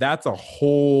 Yeah, that's a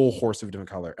whole horse of a different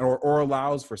color, or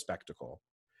allows for spectacle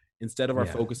instead of our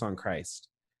focus on Christ.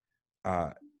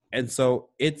 And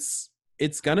so it's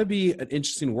gonna be an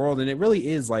interesting world, and it really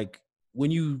is. Like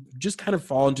when you just kind of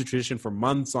fall into tradition for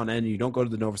months on end, and you don't go to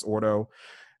the Novus Ordo,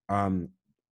 and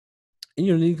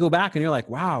you go back and you're like,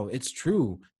 wow, it's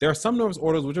true. There are some Novus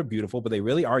Ordos which are beautiful, but they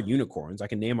really are unicorns. I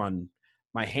can name on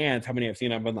my hands how many I've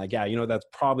seen. I've been like, yeah, that's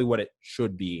probably what it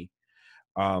should be.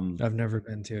 I've never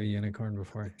been to a unicorn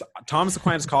before. Thomas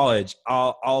Aquinas College,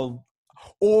 or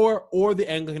the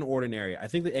Anglican Ordinary. I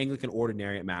think the Anglican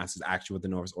Ordinary at Mass is actually what the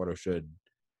Novus Ordo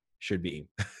should be,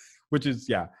 which is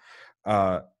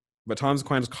but Thomas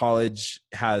Aquinas College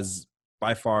has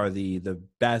by far the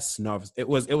best Novus. It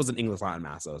was an English Latin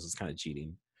Mass, so it's kind of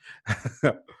cheating.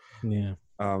 Yeah.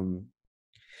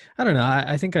 I don't know.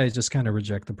 I think I just kind of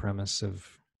reject the premise of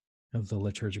the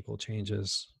liturgical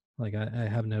changes. Like I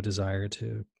have no desire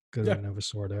to go to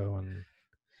Novus Ordo and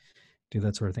do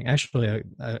that sort of thing. Actually,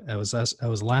 I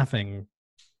was laughing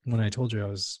when I told you I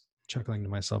was chuckling to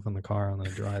myself in the car on the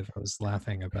drive. I was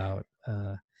laughing about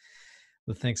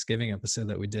the Thanksgiving episode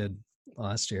that we did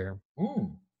last year,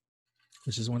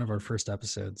 which is one of our first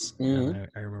episodes. Mhm. And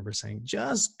I remember saying,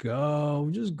 just go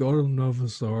to Nova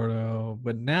Sordo.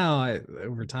 But now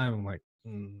over time, I'm like,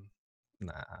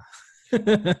 nah.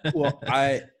 Well,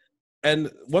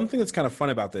 and one thing that's kind of fun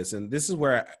about this, and this is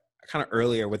where kind of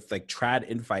earlier with like trad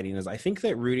infighting, is I think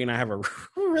that Rudy and I have we're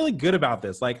really good about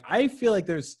this. Like, I feel like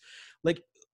there's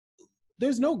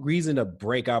no reason to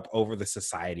break up over the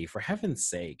society, for heaven's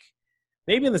sake.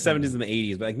 Maybe in the 70s and the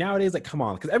 80s, but like nowadays, like, come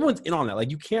on, because everyone's in on it.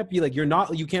 Like, you can't be like, you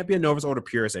can't be a Novus Ordo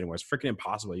purist anymore. It's freaking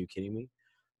impossible. Are you kidding me?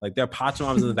 Like, there are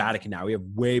Pachimoms in the Vatican now. We have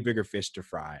way bigger fish to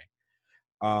fry.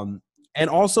 And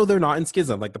also they're not in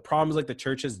schism. Like, the problem is, like, the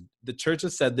church has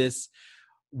said this.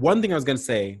 One thing I was going to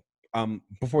say,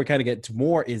 before we kind of get to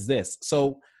more, is this.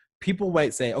 So people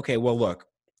might say, okay, well, look,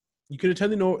 you could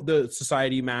attend the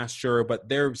society mass, sure, but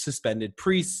they're suspended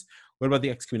priests. What about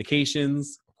the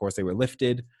excommunications? Of course, they were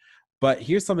lifted. But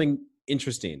here's something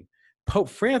interesting. Pope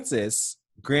Francis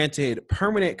granted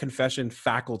permanent confession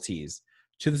faculties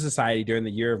to the society during the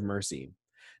Year of Mercy.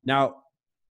 Now,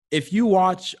 if you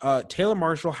watch, Taylor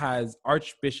Marshall has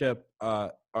Bishop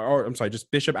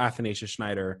Athanasius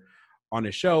Schneider on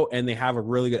his show, and they have a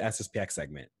really good SSPX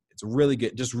segment. It's really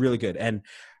good, just really good. And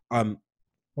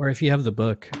or if you have the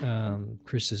book,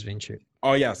 Christus Vincit.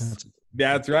 Oh, yes.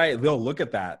 That's right. They'll look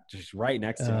at that just right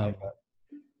next to it.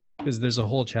 Because there's a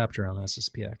whole chapter on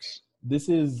SSPX. This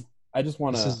is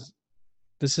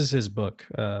his book,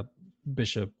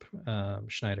 Bishop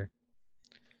Schneider.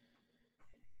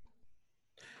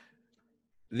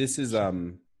 This is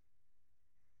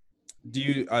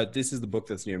this is the book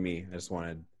that's near me. I just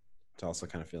wanted to also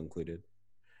kind of feel included.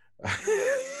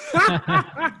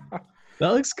 That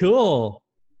looks cool.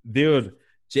 Dude,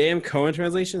 J.M. Cohen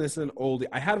translation. This is an old.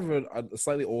 I have a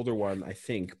slightly older one, I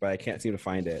think, but I can't seem to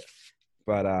find it.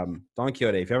 But Don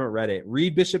Quixote, if you haven't read it,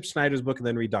 read Bishop Schneider's book and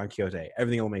then read Don Quixote.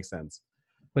 Everything will make sense.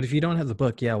 But if you don't have the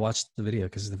book, watch the video,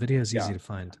 because the video is easy to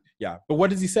find. Yeah. But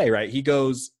what does he say, right? He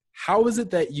goes, how is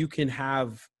it that you can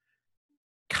have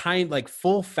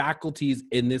full faculties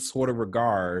in this sort of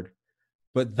regard,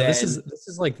 but then this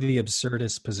is like the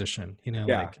absurdist position,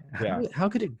 how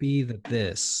could it be that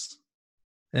this,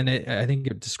 and I think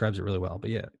it describes it really well,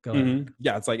 but go ahead.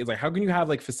 Yeah, it's like how can you have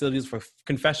like facilities for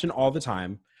confession all the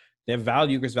time? They have valid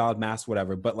Eucharist, valid Mass,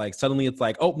 whatever, but like suddenly it's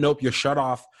like, oh nope, you're shut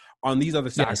off on these other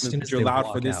sacraments, but you're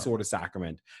allowed for this sort of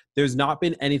sacrament. There's not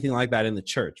been anything like that in the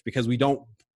church, because the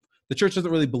church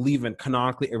doesn't really believe in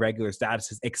canonically irregular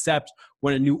statuses, except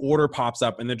when a new order pops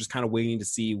up and they're just kind of waiting to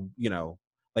see,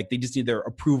 like they just need their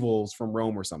approvals from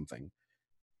Rome or something.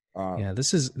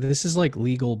 This is like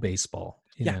legal baseball,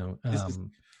 know.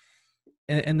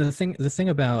 And the thing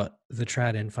about the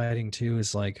trad infighting too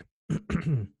is like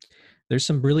there's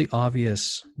some really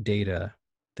obvious data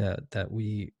that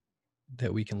we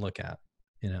can look at.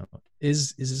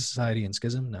 Is a society in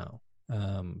schism? No.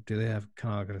 Do they have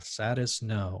canonical status?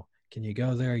 No. Can you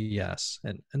go there? Yes.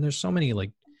 And there's so many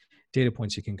like data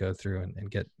points you can go through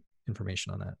and get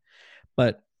information on that.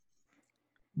 But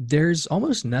there's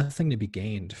almost nothing to be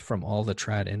gained from all the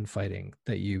trad infighting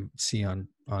that you see on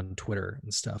Twitter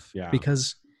and stuff. Yeah.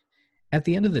 Because at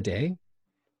the end of the day,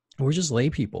 we're just lay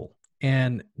people.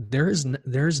 And there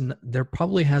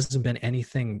probably hasn't been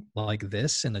anything like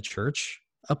this in the church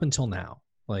up until now.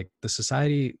 Like the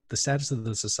status of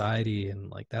the society and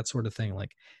like that sort of thing,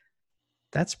 like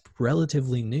that's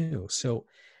relatively new. So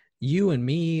you and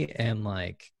me and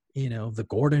like, the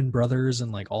Gordon brothers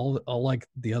and like all like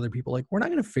the other people, like we're not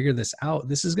going to figure this out.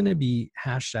 This is going to be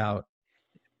hashed out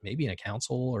maybe in a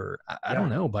council or I don't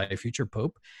know, by a future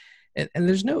pope. And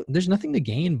there's nothing to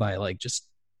gain by like just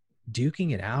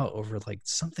duking it out over like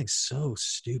something so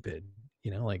stupid,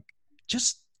 the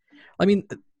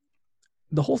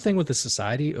whole thing with the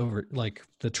society over like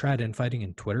the trad infighting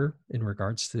in Twitter in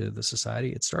regards to the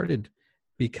society, it started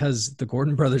because the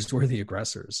Gordon brothers were the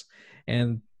aggressors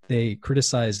and they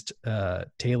criticized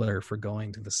Taylor for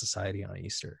going to the society on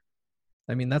Easter.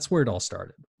 I mean, that's where it all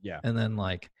started. Yeah. And then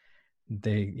like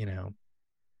they,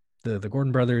 the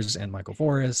Gordon brothers and Michael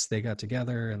Voris, they got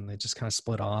together and they just kind of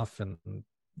split off and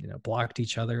blocked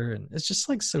each other, and it's just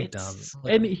like so dumb.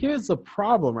 And here's the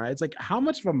problem, right? It's like, how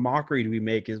much of a mockery do we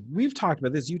make? Is we've talked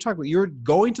about this. You talked about you're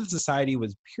going to the society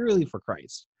was purely for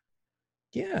Christ.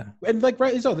 Yeah, and like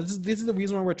rightly so. This is the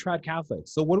reason why we're trad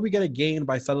Catholics. So what do we get to gain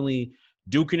by suddenly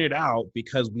duking it out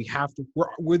because we have to?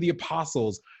 We're the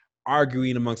apostles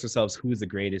arguing amongst ourselves who's the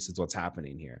greatest is what's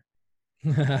happening here.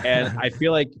 And I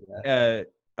feel like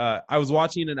I was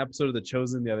watching an episode of The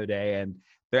Chosen the other day, and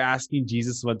they're asking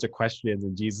Jesus a bunch of questions,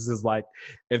 and Jesus is like,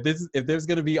 if there's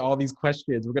gonna be all these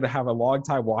questions, we're gonna have a long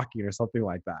time walking or something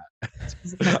like that.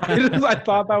 I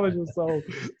thought that was just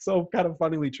so kind of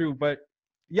funnily true. But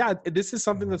yeah, this is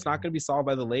something that's not gonna be solved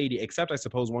by the laity, except I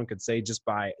suppose one could say just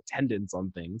by attendance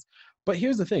on things. But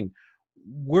here's the thing.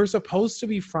 We're supposed to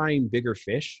be frying bigger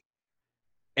fish.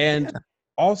 And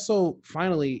also,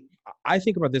 finally, I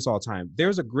think about this all the time.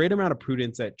 There's a great amount of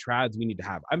prudence that trads we need to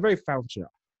have. I'm very fortunate.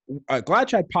 Glad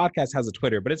Trad podcast has a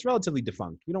Twitter, but it's relatively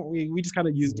defunct. We just kind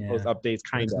of use it to post updates,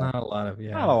 kind of. Not a lot of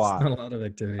not a lot. Not a lot of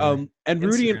activity. And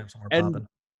Rudy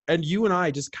and you and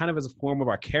I, just kind of as a form of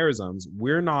our charisms,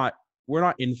 we're not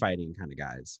infighting kind of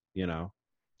guys. You know,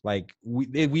 like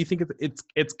we think it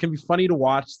can be funny to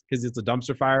watch because it's a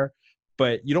dumpster fire,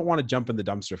 but you don't want to jump in the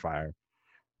dumpster fire.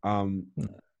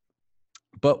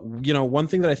 But you know, one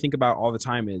thing that I think about all the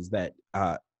time is that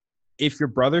if your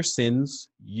brother sins,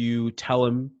 you tell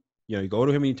him, you know, you go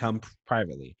to him and you tell him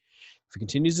privately. If he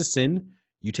continues to sin,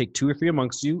 you take 2 or 3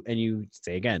 amongst you and you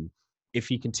say again. If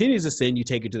he continues to sin, you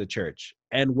take it to the church.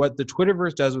 And what the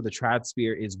Twitterverse does with the trad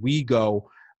sphere is we go,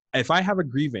 if I have a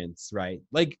grievance, right?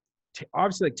 Like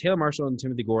obviously like Taylor Marshall and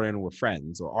Timothy Gordon were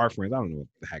friends or are friends. I don't know what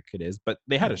the heck it is, but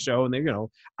they had a show and they, you know,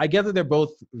 I get that they're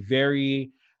both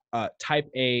very type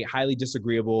A, highly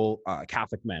disagreeable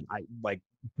Catholic men. I like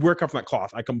we're cut from that cloth.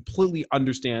 I completely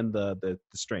understand the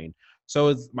strain. So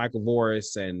is Michael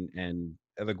Voris and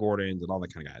the Gordons and all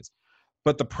that kind of guys.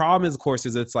 But the problem is, of course,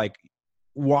 is it's like,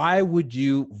 why would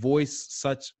you voice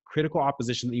such critical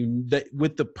opposition that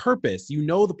with the purpose, you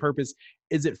know, the purpose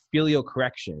is it filial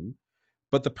correction,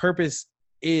 but the purpose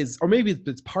is, or maybe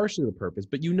it's partially the purpose,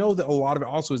 but you know that a lot of it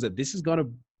also is that this is going to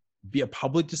be a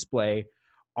public display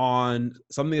on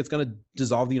something that's going to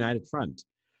dissolve the United Front.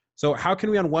 So how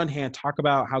can we on one hand talk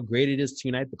about how great it is to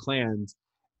unite the clans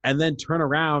and then turn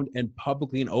around and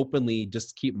publicly and openly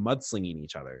just keep mudslinging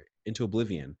each other into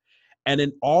oblivion? And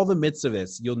in all the midst of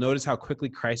this, you'll notice how quickly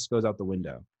Christ goes out the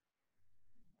window.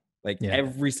 Like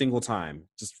every single time,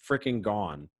 just freaking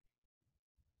gone.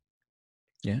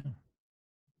 Yeah.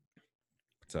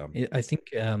 So I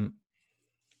think it's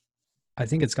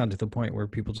gotten to the point where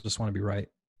people just want to be right.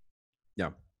 Yeah.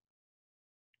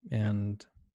 And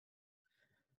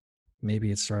maybe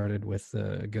it started with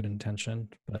a good intention,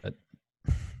 but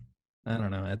I don't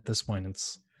know. At this point,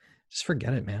 it's just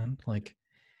forget it, man. Like,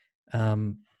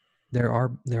 there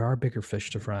are bigger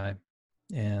fish to fry,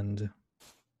 and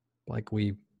like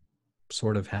we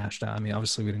sort of hashed out. I mean,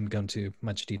 obviously we didn't go into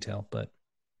much detail, but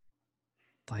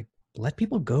like let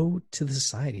people go to the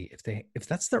society if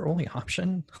that's their only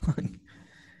option.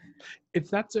 If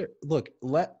that's a look,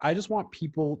 I just want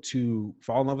people to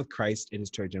fall in love with Christ in his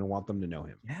church, and I want them to know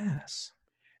him. Yes.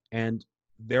 And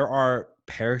there are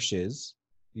parishes,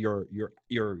 your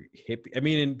hippie. I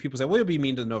mean, and people say, well, you'll be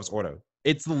mean to the Novus Ordo.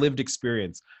 It's the lived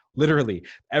experience. Literally,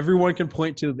 everyone can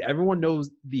point to. Everyone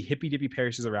knows the hippy dippy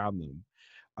parishes around them,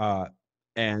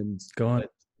 and go on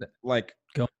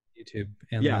YouTube,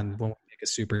 and then when we make a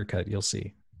super cut, you'll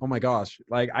see. Oh my gosh!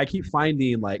 Like I keep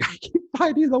finding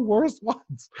the worst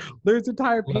ones. There's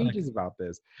entire pages about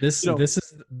this. This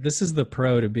is the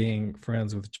pro to being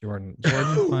friends with Jordan.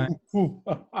 Jordan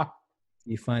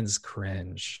finds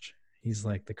cringe. He's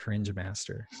like the cringe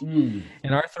master. In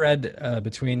our thread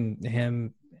between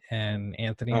him and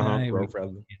Anthony and I, we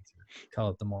call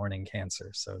it the morning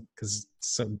cancer. So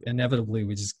inevitably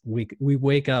we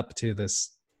wake up to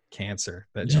this cancer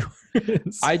that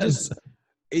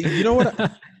you know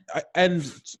what? And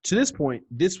to this point,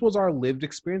 this was our lived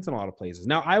experience in a lot of places.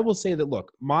 Now, I will say that,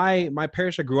 look, my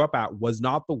parish I grew up at was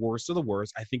not the worst of the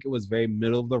worst. I think it was very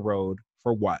middle of the road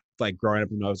for what? Like growing up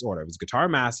in the Novus Ordo. It was guitar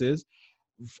masses.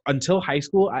 Until high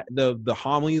school, the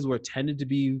homilies were tended to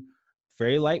be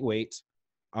very lightweight.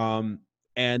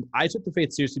 And I took the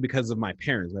faith seriously because of my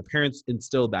parents. My parents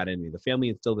instilled that in me. The family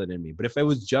instilled that in me. But if it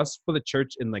was just for the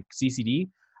church in like CCD,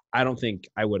 I don't think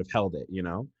I would have held it, you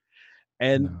know?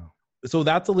 And so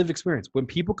that's a lived experience. When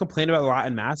people complained about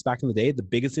Latin Mass back in the day, the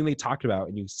biggest thing they talked about,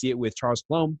 and you see it with Charles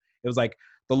Plome, it was like,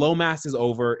 the low Mass is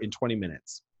over in 20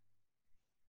 minutes.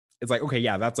 It's like, okay,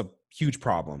 yeah, that's a huge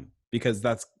problem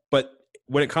but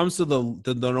when it comes to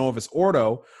the Novus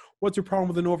Ordo, what's your problem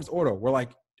with the Novus Ordo? We're like,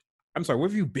 I'm sorry, where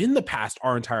have you been the past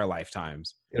our entire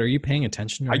lifetimes? Are you paying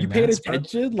attention? Are you paying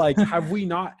attention? Like, have we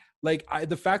not? Like,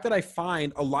 the fact that I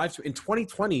find a live in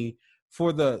 2020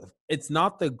 it's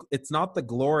not the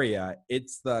Gloria,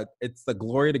 it's the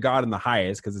glory to God in the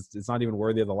highest, because it's not even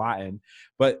worthy of the Latin.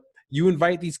 But you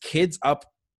invite these kids up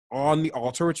on the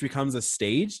altar, which becomes a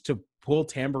stage, to pull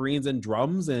tambourines and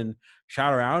drums and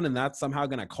shout around, and that's somehow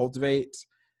going to cultivate.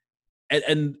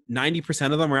 And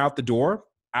 90% of them are out the door.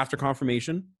 after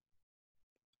confirmation,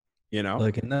 you know?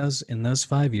 Like in those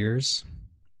 5 years,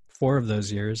 4 of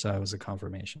those years, I was a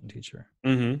confirmation teacher.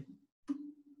 Mm-hmm.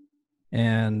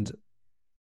 And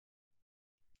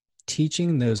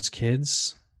teaching those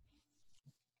kids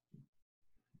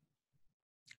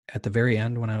at the very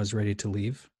end, when I was ready to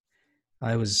leave,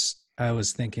 I was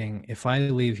thinking, if I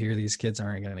leave here, these kids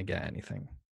aren't going to get anything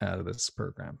out of this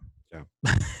program. Yeah.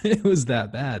 It was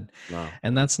that bad. Wow.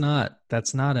 And that's not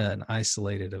an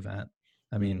isolated event.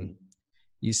 I mean,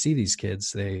 you see these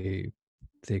kids, they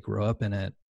grow up in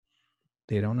it.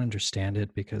 They don't understand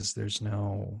it because there's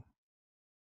no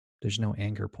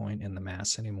anchor point in the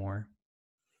Mass anymore.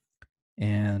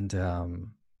 And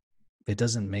it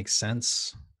doesn't make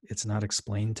sense. It's not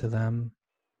explained to them.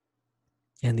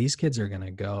 And these kids are going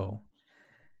to go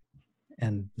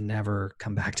and never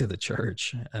come back to the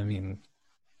church. I mean,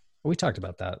 we talked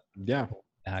about that. Yeah.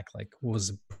 Back, like, what was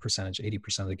the percentage?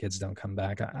 80% of the kids don't come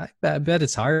back. I bet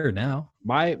it's higher now.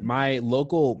 My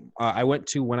local, I went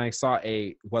to when I saw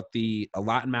what the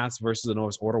Latin Mass versus the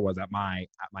Novus Ordo was at my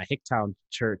Hicktown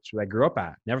church that I grew up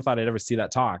at. Never thought I'd ever see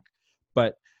that talk,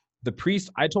 but the priest,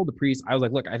 I told the priest, I was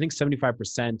like, look, I think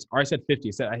 75%, or I said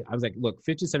 50. I was like, look,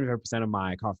 50, 75% of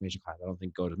my confirmation class, I don't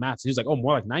think go to Mass. He was like, oh,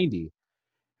 more like 90.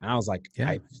 And I was like,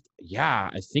 yeah,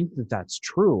 I think that's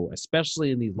true, especially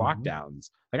in these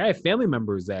lockdowns. Like, I have family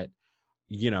members that,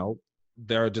 you know,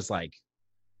 they're just like,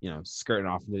 you know, skirting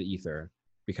off into the ether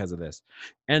because of this.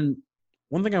 And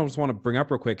one thing I just want to bring up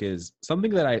real quick is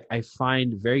something that I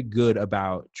find very good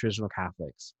about traditional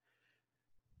Catholics.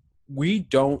 We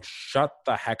don't shut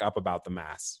the heck up about the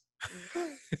Mass.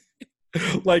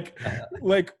 like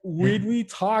when we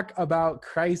talk about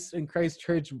Christ and Christ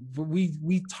Church,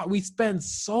 we spend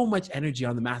so much energy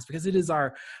on the Mass because it is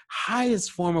our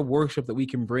highest form of worship that we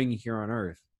can bring here on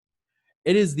earth.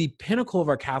 It is the pinnacle of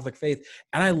our Catholic faith.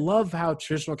 And I love how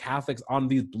traditional Catholics on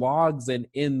these blogs and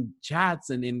in chats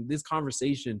and in this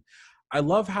conversation, I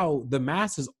love how the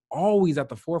Mass is always at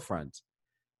the forefront.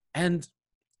 And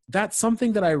that's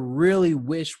something that I really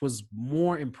wish was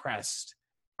more impressed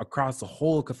across the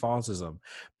whole of Catholicism,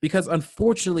 because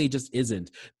unfortunately it just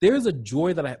isn't. There's a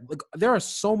joy that there are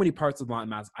so many parts of the Latin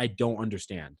Mass I don't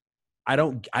understand. I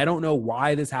don't know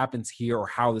why this happens here or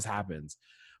how this happens,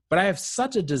 but I have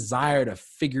such a desire to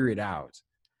figure it out.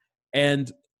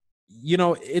 And, you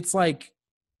know, it's like,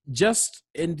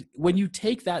 and when you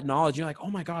take that knowledge, you're like,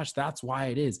 oh my gosh, that's why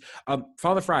it is.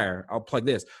 Father Fryer, I'll plug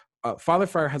this. Father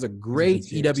Fryer has a great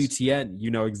EWTN, you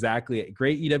know, exactly, a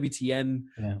great EWTN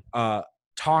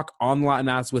talk on Latin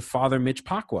Mass with Father Mitch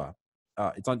Pacwa.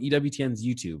 It's on EWTN's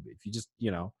YouTube, if you just, you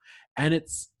know, and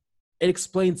it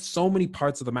explains so many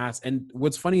parts of the Mass. And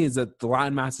what's funny is that the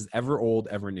Latin Mass is ever old,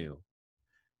 ever new,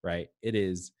 right? It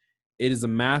is a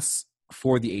Mass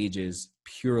for the ages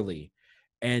purely.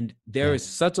 And there is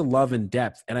such a love and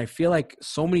depth. And I feel like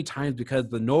so many times, because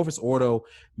the Novus Ordo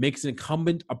makes it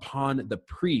incumbent upon the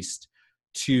priest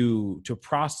to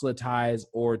proselytize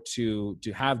or to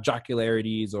have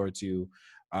jocularities or to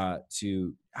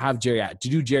do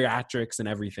geriatrics and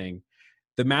everything,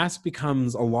 the Mass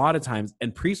becomes a lot of times,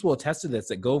 and priests will attest to this,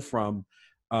 that go from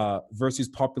versus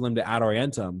populum to ad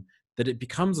orientem, that it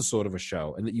becomes a sort of a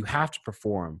show and that you have to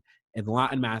perform. In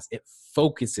Latin Mass, it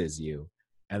focuses you.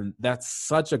 And that's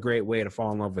such a great way to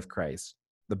fall in love with Christ.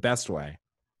 The best way.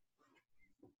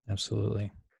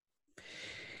 Absolutely.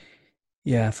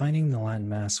 Yeah, finding the Latin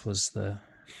Mass was one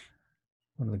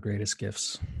of the greatest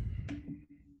gifts.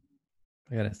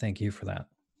 I got to thank you for that.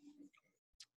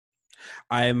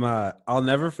 I'll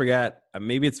never forget,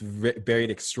 maybe it's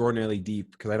buried extraordinarily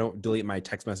deep because I don't delete my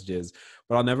text messages,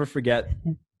 but I'll never forget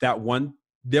that one.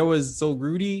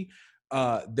 Rudy,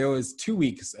 there was 2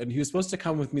 weeks and he was supposed to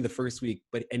come with me the first week,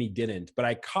 and he didn't. But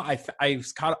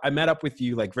I met up with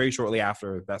you like very shortly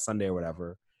after that Sunday or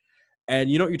whatever. And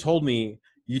you know what you told me?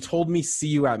 You told me, see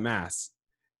you at Mass.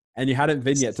 And you hadn't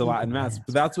been yet to Latin Mass,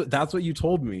 but that's what you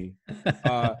told me.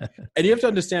 And you have to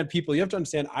understand, people, you have to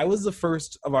understand, I was the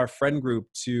first of our friend group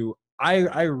to,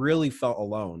 I really felt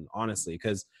alone, honestly,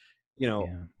 because, you know,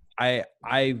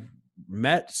 I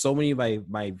met so many of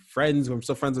my friends who I'm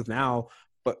still friends with now,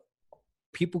 but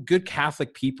good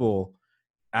Catholic people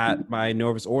at my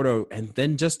Novus Ordo, and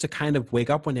then just to kind of wake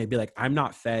up one day and be like, I'm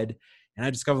not fed, and I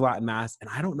discovered Latin Mass, and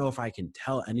I don't know if I can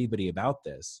tell anybody about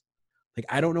this. Like,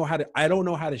 I don't know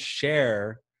how to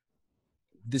share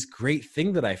this great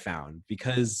thing that I found,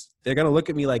 because they're gonna look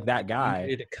at me like that guy.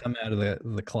 You need to come out of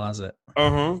the closet.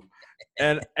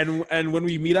 And when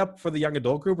we meet up for the young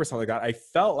adult group or something like that, I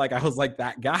felt like I was like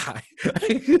that guy.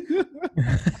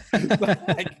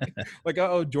 like,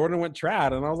 oh, Jordan went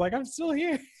trad, and I was like, I'm still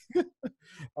here.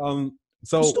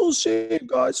 So Still seeing,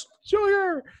 guys.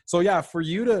 sure. So yeah, for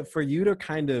you to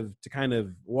kind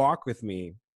of walk with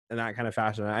me in that kind of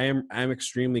fashion, I'm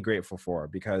extremely grateful for,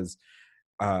 because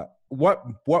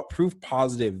what proof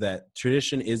positive that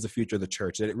tradition is the future of the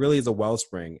church, that it really is a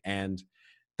wellspring. And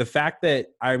the fact that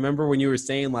I remember when you were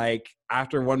saying, like,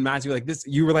 after one mass, you were like, this,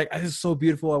 you were like, this is so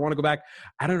beautiful, I want to go back.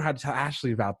 I don't know how to tell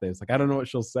Ashley about this. Like, I don't know what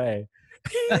she'll say.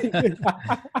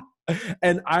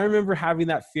 And I remember having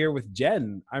that fear with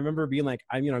Jen. I remember being like,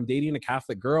 I'm dating a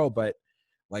Catholic girl, but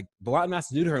like the Latin mass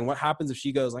is new to her. And what happens if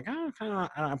she goes like, I'm kind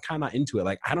of not into it.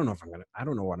 Like, I don't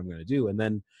know what I'm going to do. And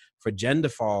then for Jen to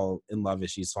fall in love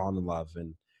as she's fallen in love,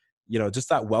 and, just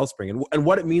that wellspring, and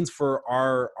what it means for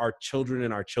our children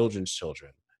and our children's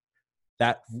children,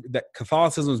 that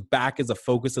Catholicism is back as a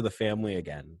focus of the family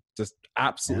again. Just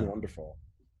absolutely wonderful.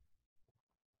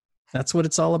 That's what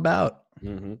it's all about.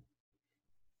 Mm-hmm.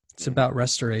 It's about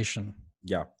restoration.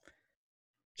 Yeah.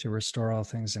 To restore all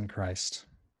things in Christ.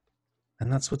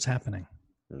 And that's what's happening.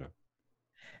 Yeah.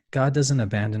 God doesn't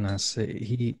abandon us.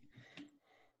 He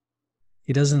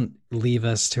doesn't leave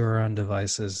us to our own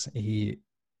devices. He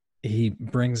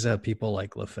brings up people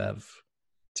like Lefebvre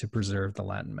to preserve the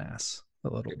Latin Mass a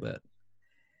little bit.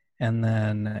 And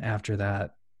then after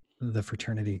that, the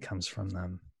fraternity comes from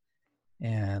them.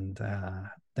 And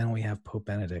then we have Pope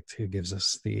Benedict, who gives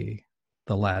us the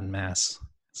Latin Mass.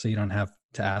 So you don't have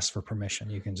to ask for permission.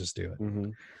 You can just do it. Mm-hmm.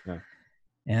 Yeah.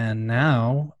 And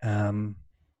now,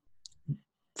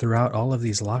 throughout all of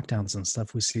these lockdowns and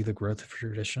stuff, we see the growth of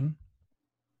tradition.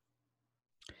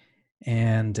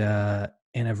 And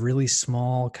in a really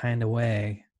small kind of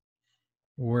way,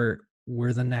 we're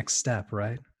the next step,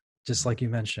 right? Just like you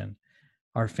mentioned,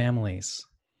 our families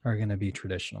are going to be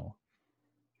traditional.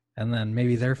 And then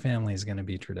maybe their family is going to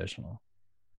be traditional.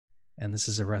 And this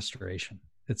is a restoration.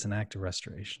 It's an act of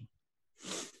restoration.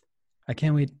 I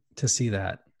can't wait to see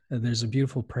that. There's a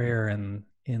beautiful prayer in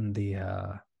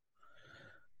the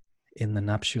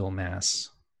nuptial mass.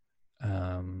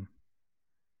 I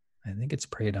think it's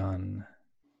prayed on.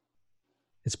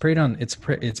 It's prayed on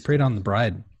the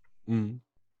bride. Mm.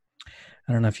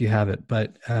 I don't know if you have it,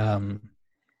 but I'll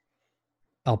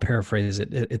paraphrase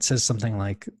it. It says something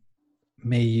like,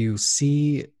 "May you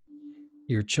see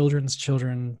your children's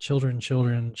children, children's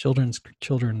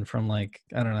children from, like,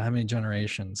 I don't know how many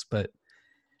generations," but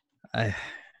I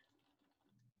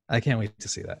can't wait to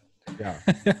see that. Yeah.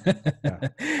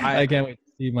 I can't wait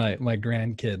to see my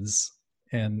grandkids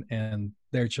and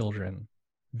their children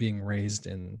being raised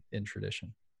in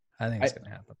tradition. I think it's going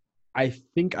to happen. I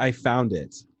think I found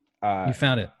it. You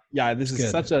found it. Yeah, this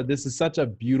is such a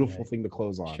beautiful thing to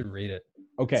close on. You should read it.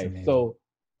 Okay, so,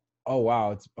 oh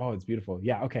wow, it's beautiful.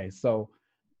 Yeah, okay, so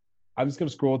I'm just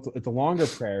gonna scroll. It's a longer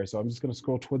prayer, so I'm just gonna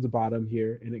scroll towards the bottom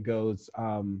here, and it goes,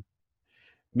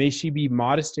 "May she be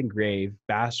modest and grave,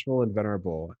 bashful and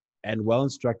venerable, and well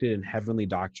instructed in heavenly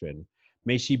doctrine.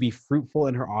 May she be fruitful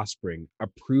in her offspring,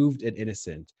 approved and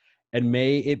innocent, and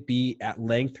may it be at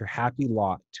length her happy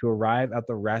lot to arrive at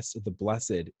the rest of the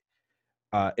blessed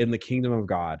in the kingdom of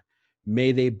God.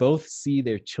 May they both see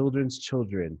their children's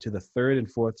children to the third and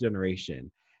fourth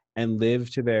generation, and live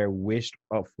to their wished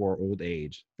for old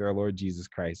age, through our Lord Jesus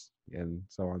Christ," and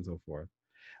so on and so forth.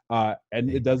 And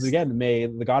it does it again. "May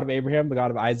the God of Abraham, the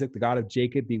God of Isaac, the God of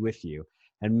Jacob be with you,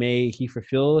 and may he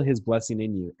fulfill his blessing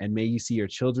in you, and may you see your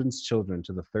children's children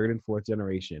to the third and fourth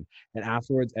generation, and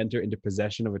afterwards enter into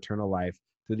possession of eternal life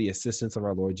through the assistance of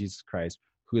our Lord Jesus Christ,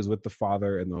 who is with the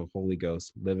Father and the Holy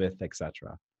Ghost, liveth,"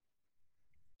 etc.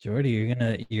 Jordy,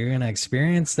 you're gonna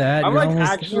experience that. I'm You're like,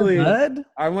 actually, there, bud.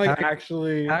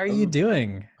 How are you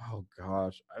doing? Oh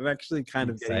gosh, I'm actually kind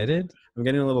of excited. I'm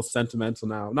getting a little sentimental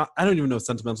now. I don't even know if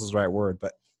sentimental is the right word,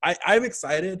 but I'm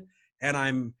excited, and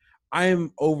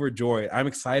I'm overjoyed. I'm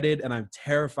excited, and I'm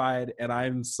terrified,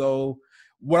 and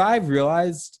what I've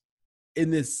realized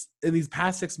in these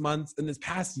past 6 months, in this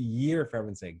past year, for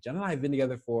heaven's sake, Jen and I have been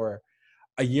together for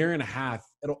a year and a half.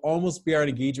 It'll almost be our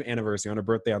engagement anniversary on her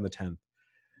birthday on the 10th.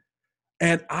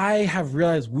 And I have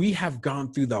realized we have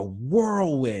gone through the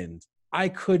whirlwind. I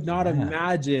could not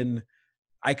imagine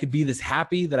I could be this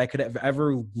happy, that I could have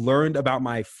ever learned about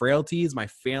my frailties, my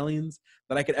failings,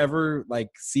 that I could ever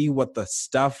see what the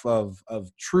stuff of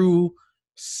true,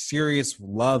 serious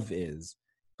love is.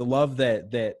 The love that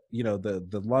the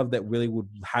love that really would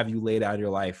have you lay down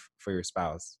your life for your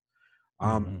spouse.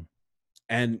 And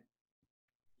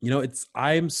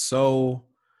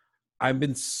I've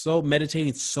been so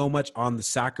meditating so much on the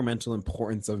sacramental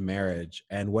importance of marriage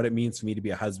and what it means for me to be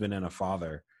a husband and a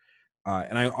father.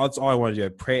 And that's all I want to do. I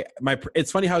pray.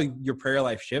 It's funny how your prayer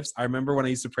life shifts. I remember when I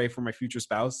used to pray for my future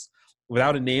spouse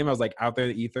without a name. I was like out there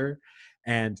in the ether,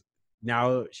 and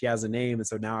now she has a name, and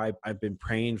so now I've been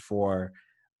praying for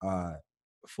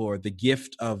the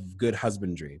gift of good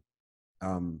husbandry,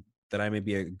 that I may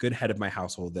be a good head of my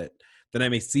household, that I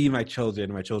may see my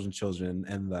children, my children's children,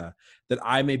 and that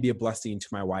I may be a blessing to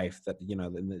my wife, that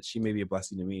and that she may be a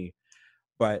blessing to me.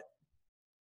 But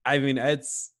I mean,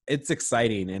 it's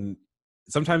exciting, and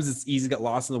sometimes it's easy to get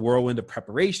lost in the whirlwind of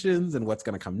preparations and what's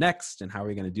going to come next and how are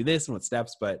we going to do this and what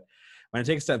steps. But when I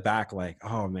take a step back, like,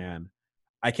 oh man,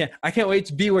 I can't wait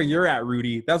to be where you're at,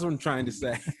 Rudy. That's what I'm trying to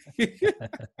say.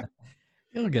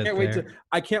 You'll get can't there. wait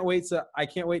I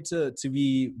can't wait to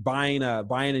be buying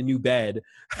a new bed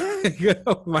with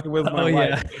my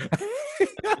wife.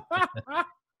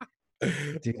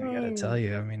 Dude, I gotta tell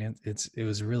you, I mean, it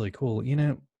was really cool.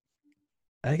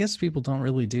 I guess people don't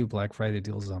really do Black Friday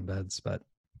deals on beds, but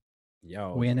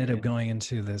we ended up going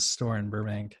into this store in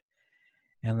Burbank,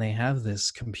 and they have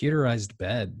this computerized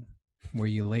bed where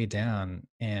you lay down,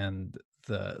 and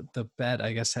the bed,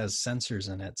 I guess, has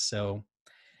sensors in it, so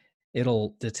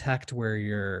it'll detect where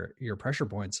your pressure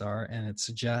points are, and it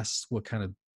suggests what kind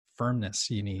of firmness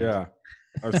you need. Yeah,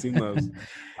 I've seen those.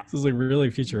 This is like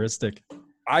really futuristic.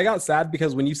 I got sad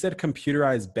because when you said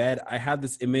computerized bed, I had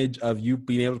this image of you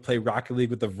being able to play Rocket League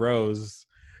with the Rose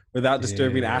without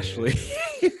disturbing Ashley.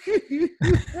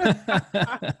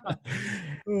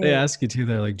 They ask you too,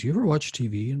 they're like, do you ever watch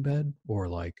TV in bed? Or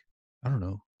like, I don't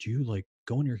know, do you like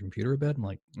go on your computer in bed? I'm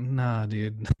like, nah,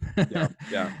 dude.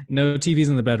 Yeah. No TVs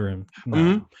in the bedroom. No.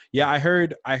 Mm-hmm. Yeah, I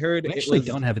heard We actually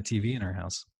don't have a TV in our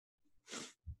house.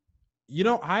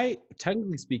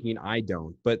 Technically speaking, I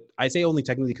don't, but I say only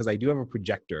technically because I do have a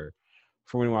projector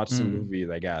for when we watch some movies,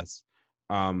 I guess.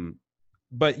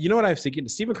 But you know what I was thinking?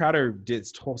 Steven Crowder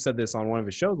said this on one of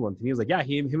his shows once, and he was like, "Yeah,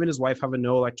 him and his wife have a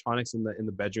no electronics in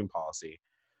the bedroom policy."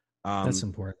 That's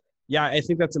important. Yeah, I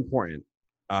think that's important.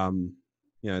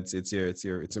 It's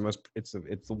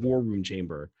the war room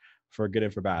chamber for good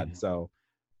and for bad. Yeah. So,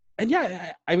 and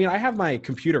yeah, I mean, I have my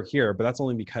computer here, but that's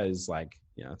only because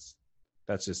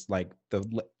that's just like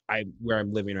where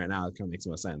I'm living right now. It kind of makes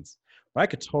no sense. But I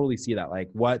could totally see that, like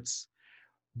what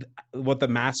the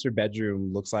master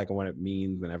bedroom looks like and what it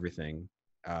means and everything.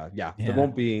 There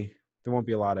won't be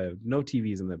a lot of no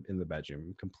TVs in the bedroom.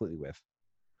 I'm completely with.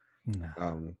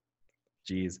 No.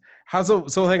 Geez.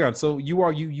 So hang on. So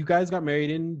you guys got married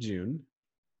in June.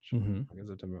 August,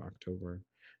 September, October,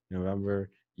 November.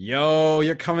 Yo,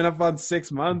 you're coming up on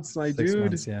 6 months, my 6 dude.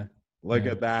 Months, yeah. Look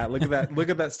at that. Look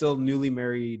at that still newly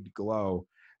married glow.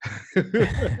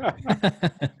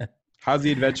 How's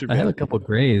the adventure been? I have a couple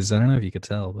grays. I don't know if you could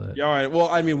tell, but yeah, all right. Well,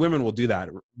 I mean, women will do that,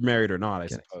 married or not, I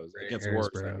suppose. It gets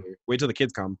worse. Wait till the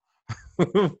kids come.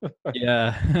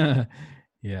 Yeah.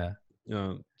 Yeah.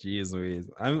 Oh, geez Louise.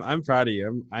 I'm proud of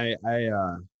you.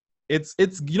 It's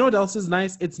you know what else is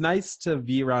nice? It's nice to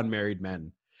be around married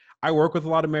men. I work with a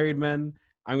lot of married men.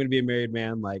 I'm going to be a married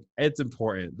man. Like, it's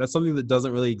important. That's something that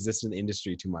doesn't really exist in the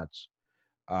industry too much.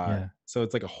 So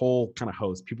it's like a whole kind of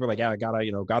host. People are like, yeah, I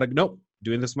gotta, nope,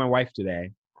 doing this with my wife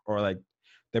today. Or like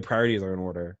their priorities are in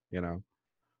order,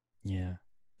 Yeah.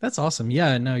 That's awesome.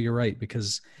 Yeah, no, you're right.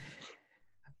 Because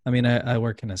I mean, I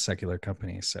work in a secular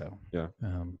company, so yeah.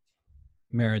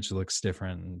 Marriage looks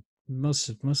different. Most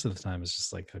of the time it's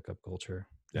just like hookup culture.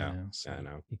 Yeah. So yeah, I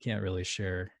know. You can't really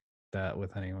share that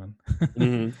with anyone.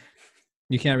 Mm-hmm.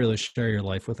 You can't really share your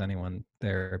life with anyone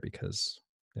there because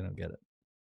they don't get it.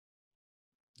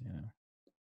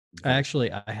 I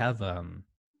have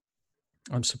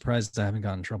I'm surprised I haven't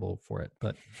gotten in trouble for it,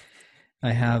 but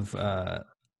I have a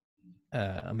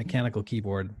mechanical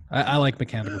keyboard. I like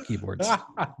mechanical keyboards.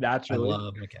 Naturally.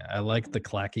 I like the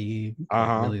clacky,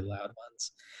 really loud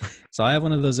ones. So I have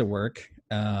one of those at work.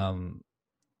 And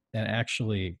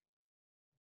actually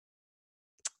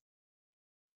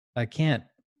I can't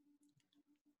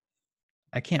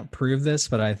prove this,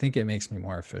 but I think it makes me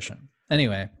more efficient.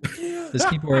 Anyway, this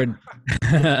keyboard,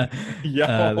 I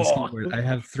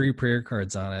have 3 prayer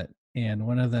cards on it, and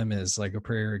one of them is like a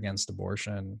prayer against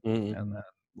abortion, and then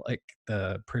like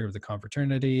the prayer of the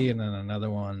confraternity, and then another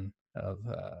one of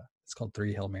it's called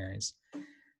 3 Hail Marys.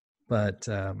 But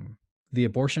the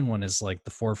abortion one is like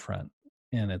the forefront,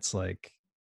 and it's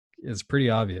pretty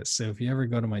obvious. So if you ever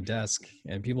go to my desk,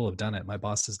 and people have done it, my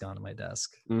boss has gone to my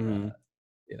desk.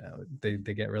 They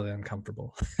get really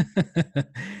uncomfortable.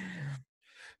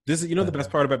 This is, the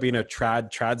best part about being a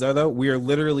trads are though, we are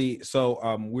literally,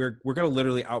 we're going to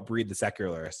literally outbreed the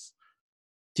secularists.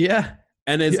 Yeah.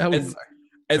 And as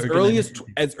early as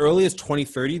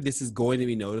 2030, this is going to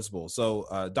be noticeable.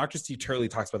 So Dr. Steve Turley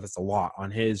talks about this a lot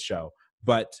on his show,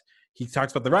 but he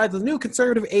talks about the rise of the new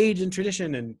conservative age and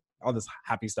tradition and all this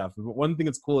happy stuff. But one thing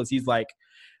that's cool is he's like,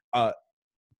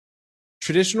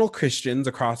 traditional Christians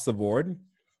across the board,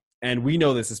 and we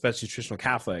know this, especially traditional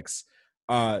Catholics,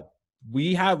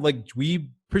 we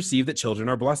perceive that children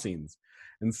are blessings.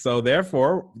 And so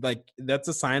therefore, like, that's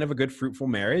a sign of a good, fruitful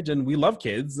marriage. And we love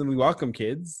kids and we welcome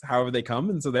kids, however they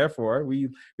come. And so therefore we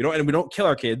don't kill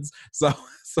our kids. So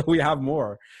we have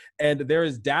more. And there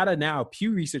is data now,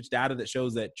 Pew Research data, that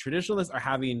shows that traditionalists are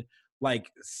having like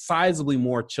sizably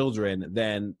more children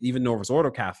than even Novus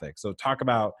Ordo Catholics. So talk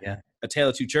about a tale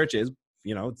of two churches,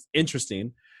 it's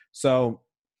interesting. So,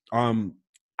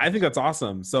 I think that's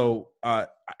awesome. So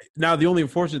now the only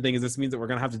unfortunate thing is this means that we're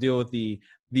going to have to deal with the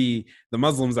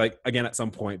Muslims, like, again at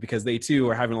some point, because they too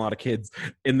are having a lot of kids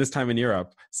in this time in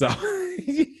Europe. So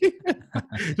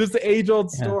just the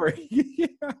age-old story.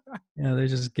 Yeah, they're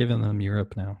just giving them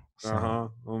Europe now.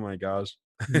 So. Oh my gosh.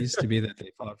 It used to be that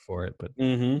they fought for it, but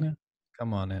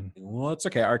come on in. Well, it's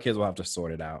okay. Our kids will have to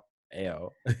sort it out. Ayo.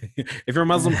 If you're a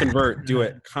Muslim convert, do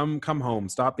it. Come home.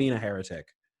 Stop being a heretic.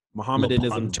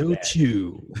 Mohammedanism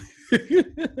too.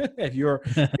 if you're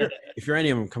any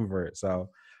of them, convert. So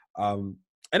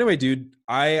anyway, dude,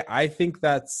 I think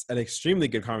that's an extremely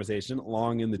good conversation,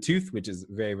 long in the tooth, which is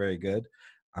very, very good.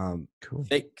 Cool.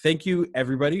 Thank you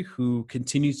everybody who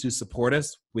continues to support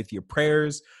us with your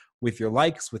prayers, with your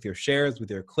likes, with your shares,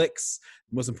 with your clicks.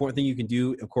 The most important thing you can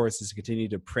do, of course, is to continue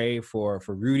to pray for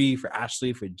Rudy, for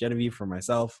Ashley, for Genevieve, for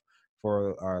myself,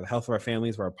 for the health of our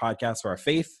families, for our podcast, for our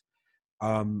faith.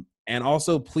 And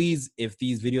also, please, if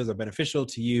these videos are beneficial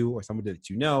to you or somebody that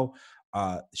you know,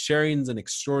 sharing is an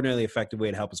extraordinarily effective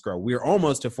way to help us grow. We're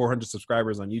almost to 400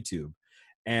 subscribers on YouTube,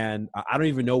 and I don't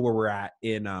even know where we're at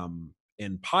in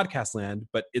podcast land,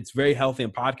 but it's very healthy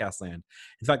in podcast land.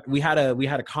 In fact, we had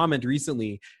a comment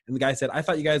recently, and the guy said, "I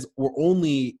thought you guys were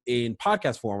only in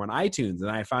podcast form on iTunes, and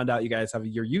I found out you guys have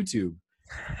your YouTube."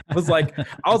 I was like,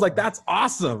 that's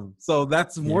awesome. So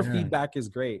that's more feedback is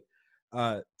great.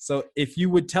 So if you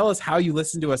would tell us how you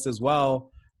listen to us as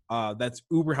well, that's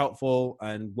uber helpful,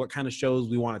 and what kind of shows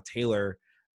we want to tailor.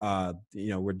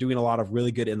 We're doing a lot of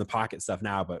really good in the pocket stuff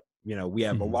now, but we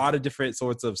have a lot of different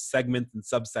sorts of segments and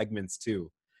sub-segments too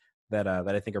that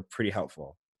I think are pretty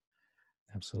helpful.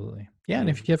 Absolutely. Yeah. And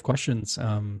if you have questions,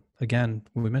 again,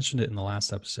 we mentioned it in the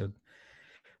last episode,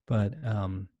 but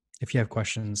if you have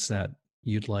questions that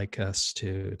you'd like us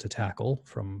to tackle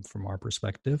from our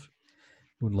perspective,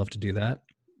 we'd love to do that.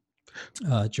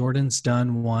 Jordan's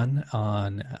done one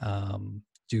on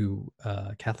do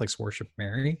Catholics worship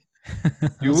Mary?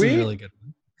 Do we? A really good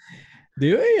one.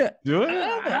 Do we? Do it?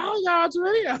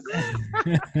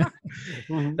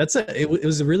 It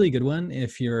was a really good one.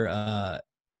 If you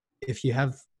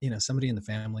have somebody in the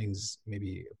family who's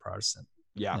maybe a Protestant,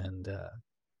 and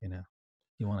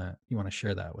you want to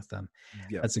share that with them,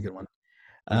 that's a good one.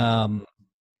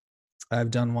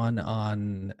 I've done one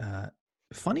on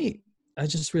funny. I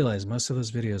just realized most of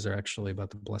those videos are actually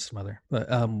about the Blessed Mother, but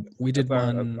we did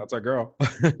one. That's our girl.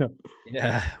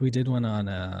 Yeah, we did one on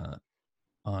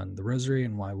the Rosary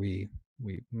and why we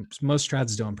most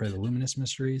trads don't pray the Luminous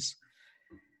Mysteries,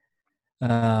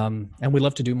 and we'd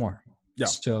love to do more. Yeah.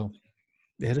 So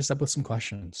hit us up with some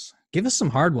questions. Give us some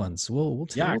hard ones. We'll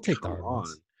take the hard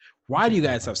ones. Why do you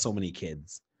guys have so many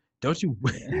kids? Don't you?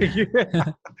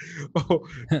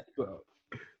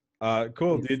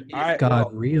 Cool, dude. If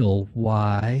God real,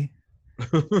 why?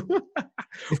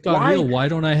 If God real, why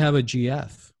don't I have a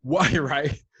GF? Why,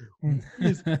 right?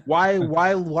 why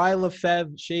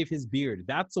Lefebvre shave his beard?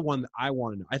 That's the one that I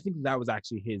want to know. I think that was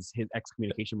actually his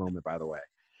excommunication moment, by the way.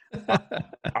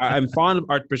 I'm fond of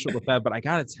Archbishop Lefebvre, but I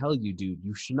gotta tell you, dude,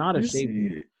 you should not have shaved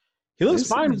him. He looks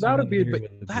fine without a beard, but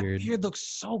that beard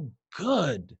looks so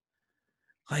good.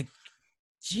 Like,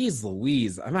 jeez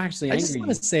Louise, I'm actually angry. I just want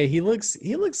to say he looks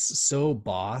so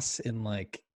boss in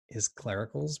like his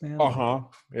clericals, man.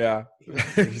 Yeah.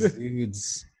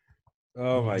 Dudes.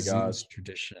 Oh my God.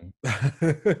 Tradition.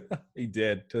 He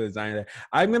did to the Zion.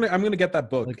 I'm gonna get that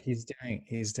book. Look, he's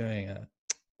doing a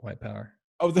white power.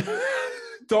 Oh,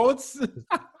 don't.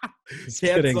 I'm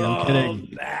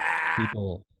kidding.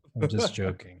 People, I'm just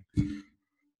joking.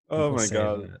 Oh my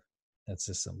God. That's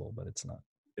a symbol, but it's not.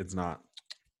 It's not.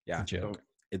 Yeah. It's a joke.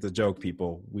 It's a joke,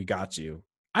 people. We got you.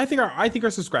 I think our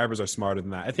subscribers are smarter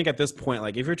than that. I think at this point,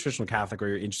 like, if you're a traditional Catholic or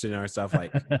you're interested in our stuff,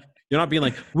 like, you're not being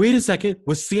like, wait a second,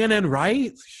 was CNN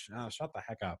right? Oh, shut the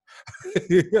heck up.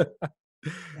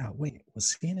 Yeah, wait,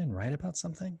 was CNN right about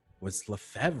something? Was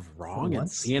Lefebvre wrong and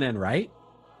CNN right?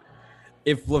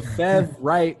 If Lefebvre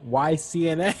right, why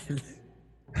CNN?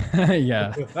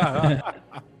 Yeah.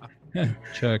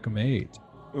 Checkmate.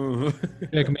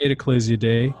 Checkmate Ecclesia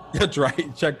Day. That's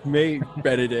right. Checkmate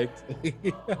Benedict.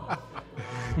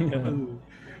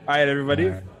 right, everybody.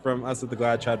 All right. From us at the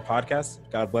Glad Chad podcast,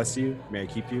 God bless you. May I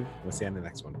keep you. We'll see you on the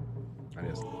next one.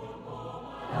 Adios.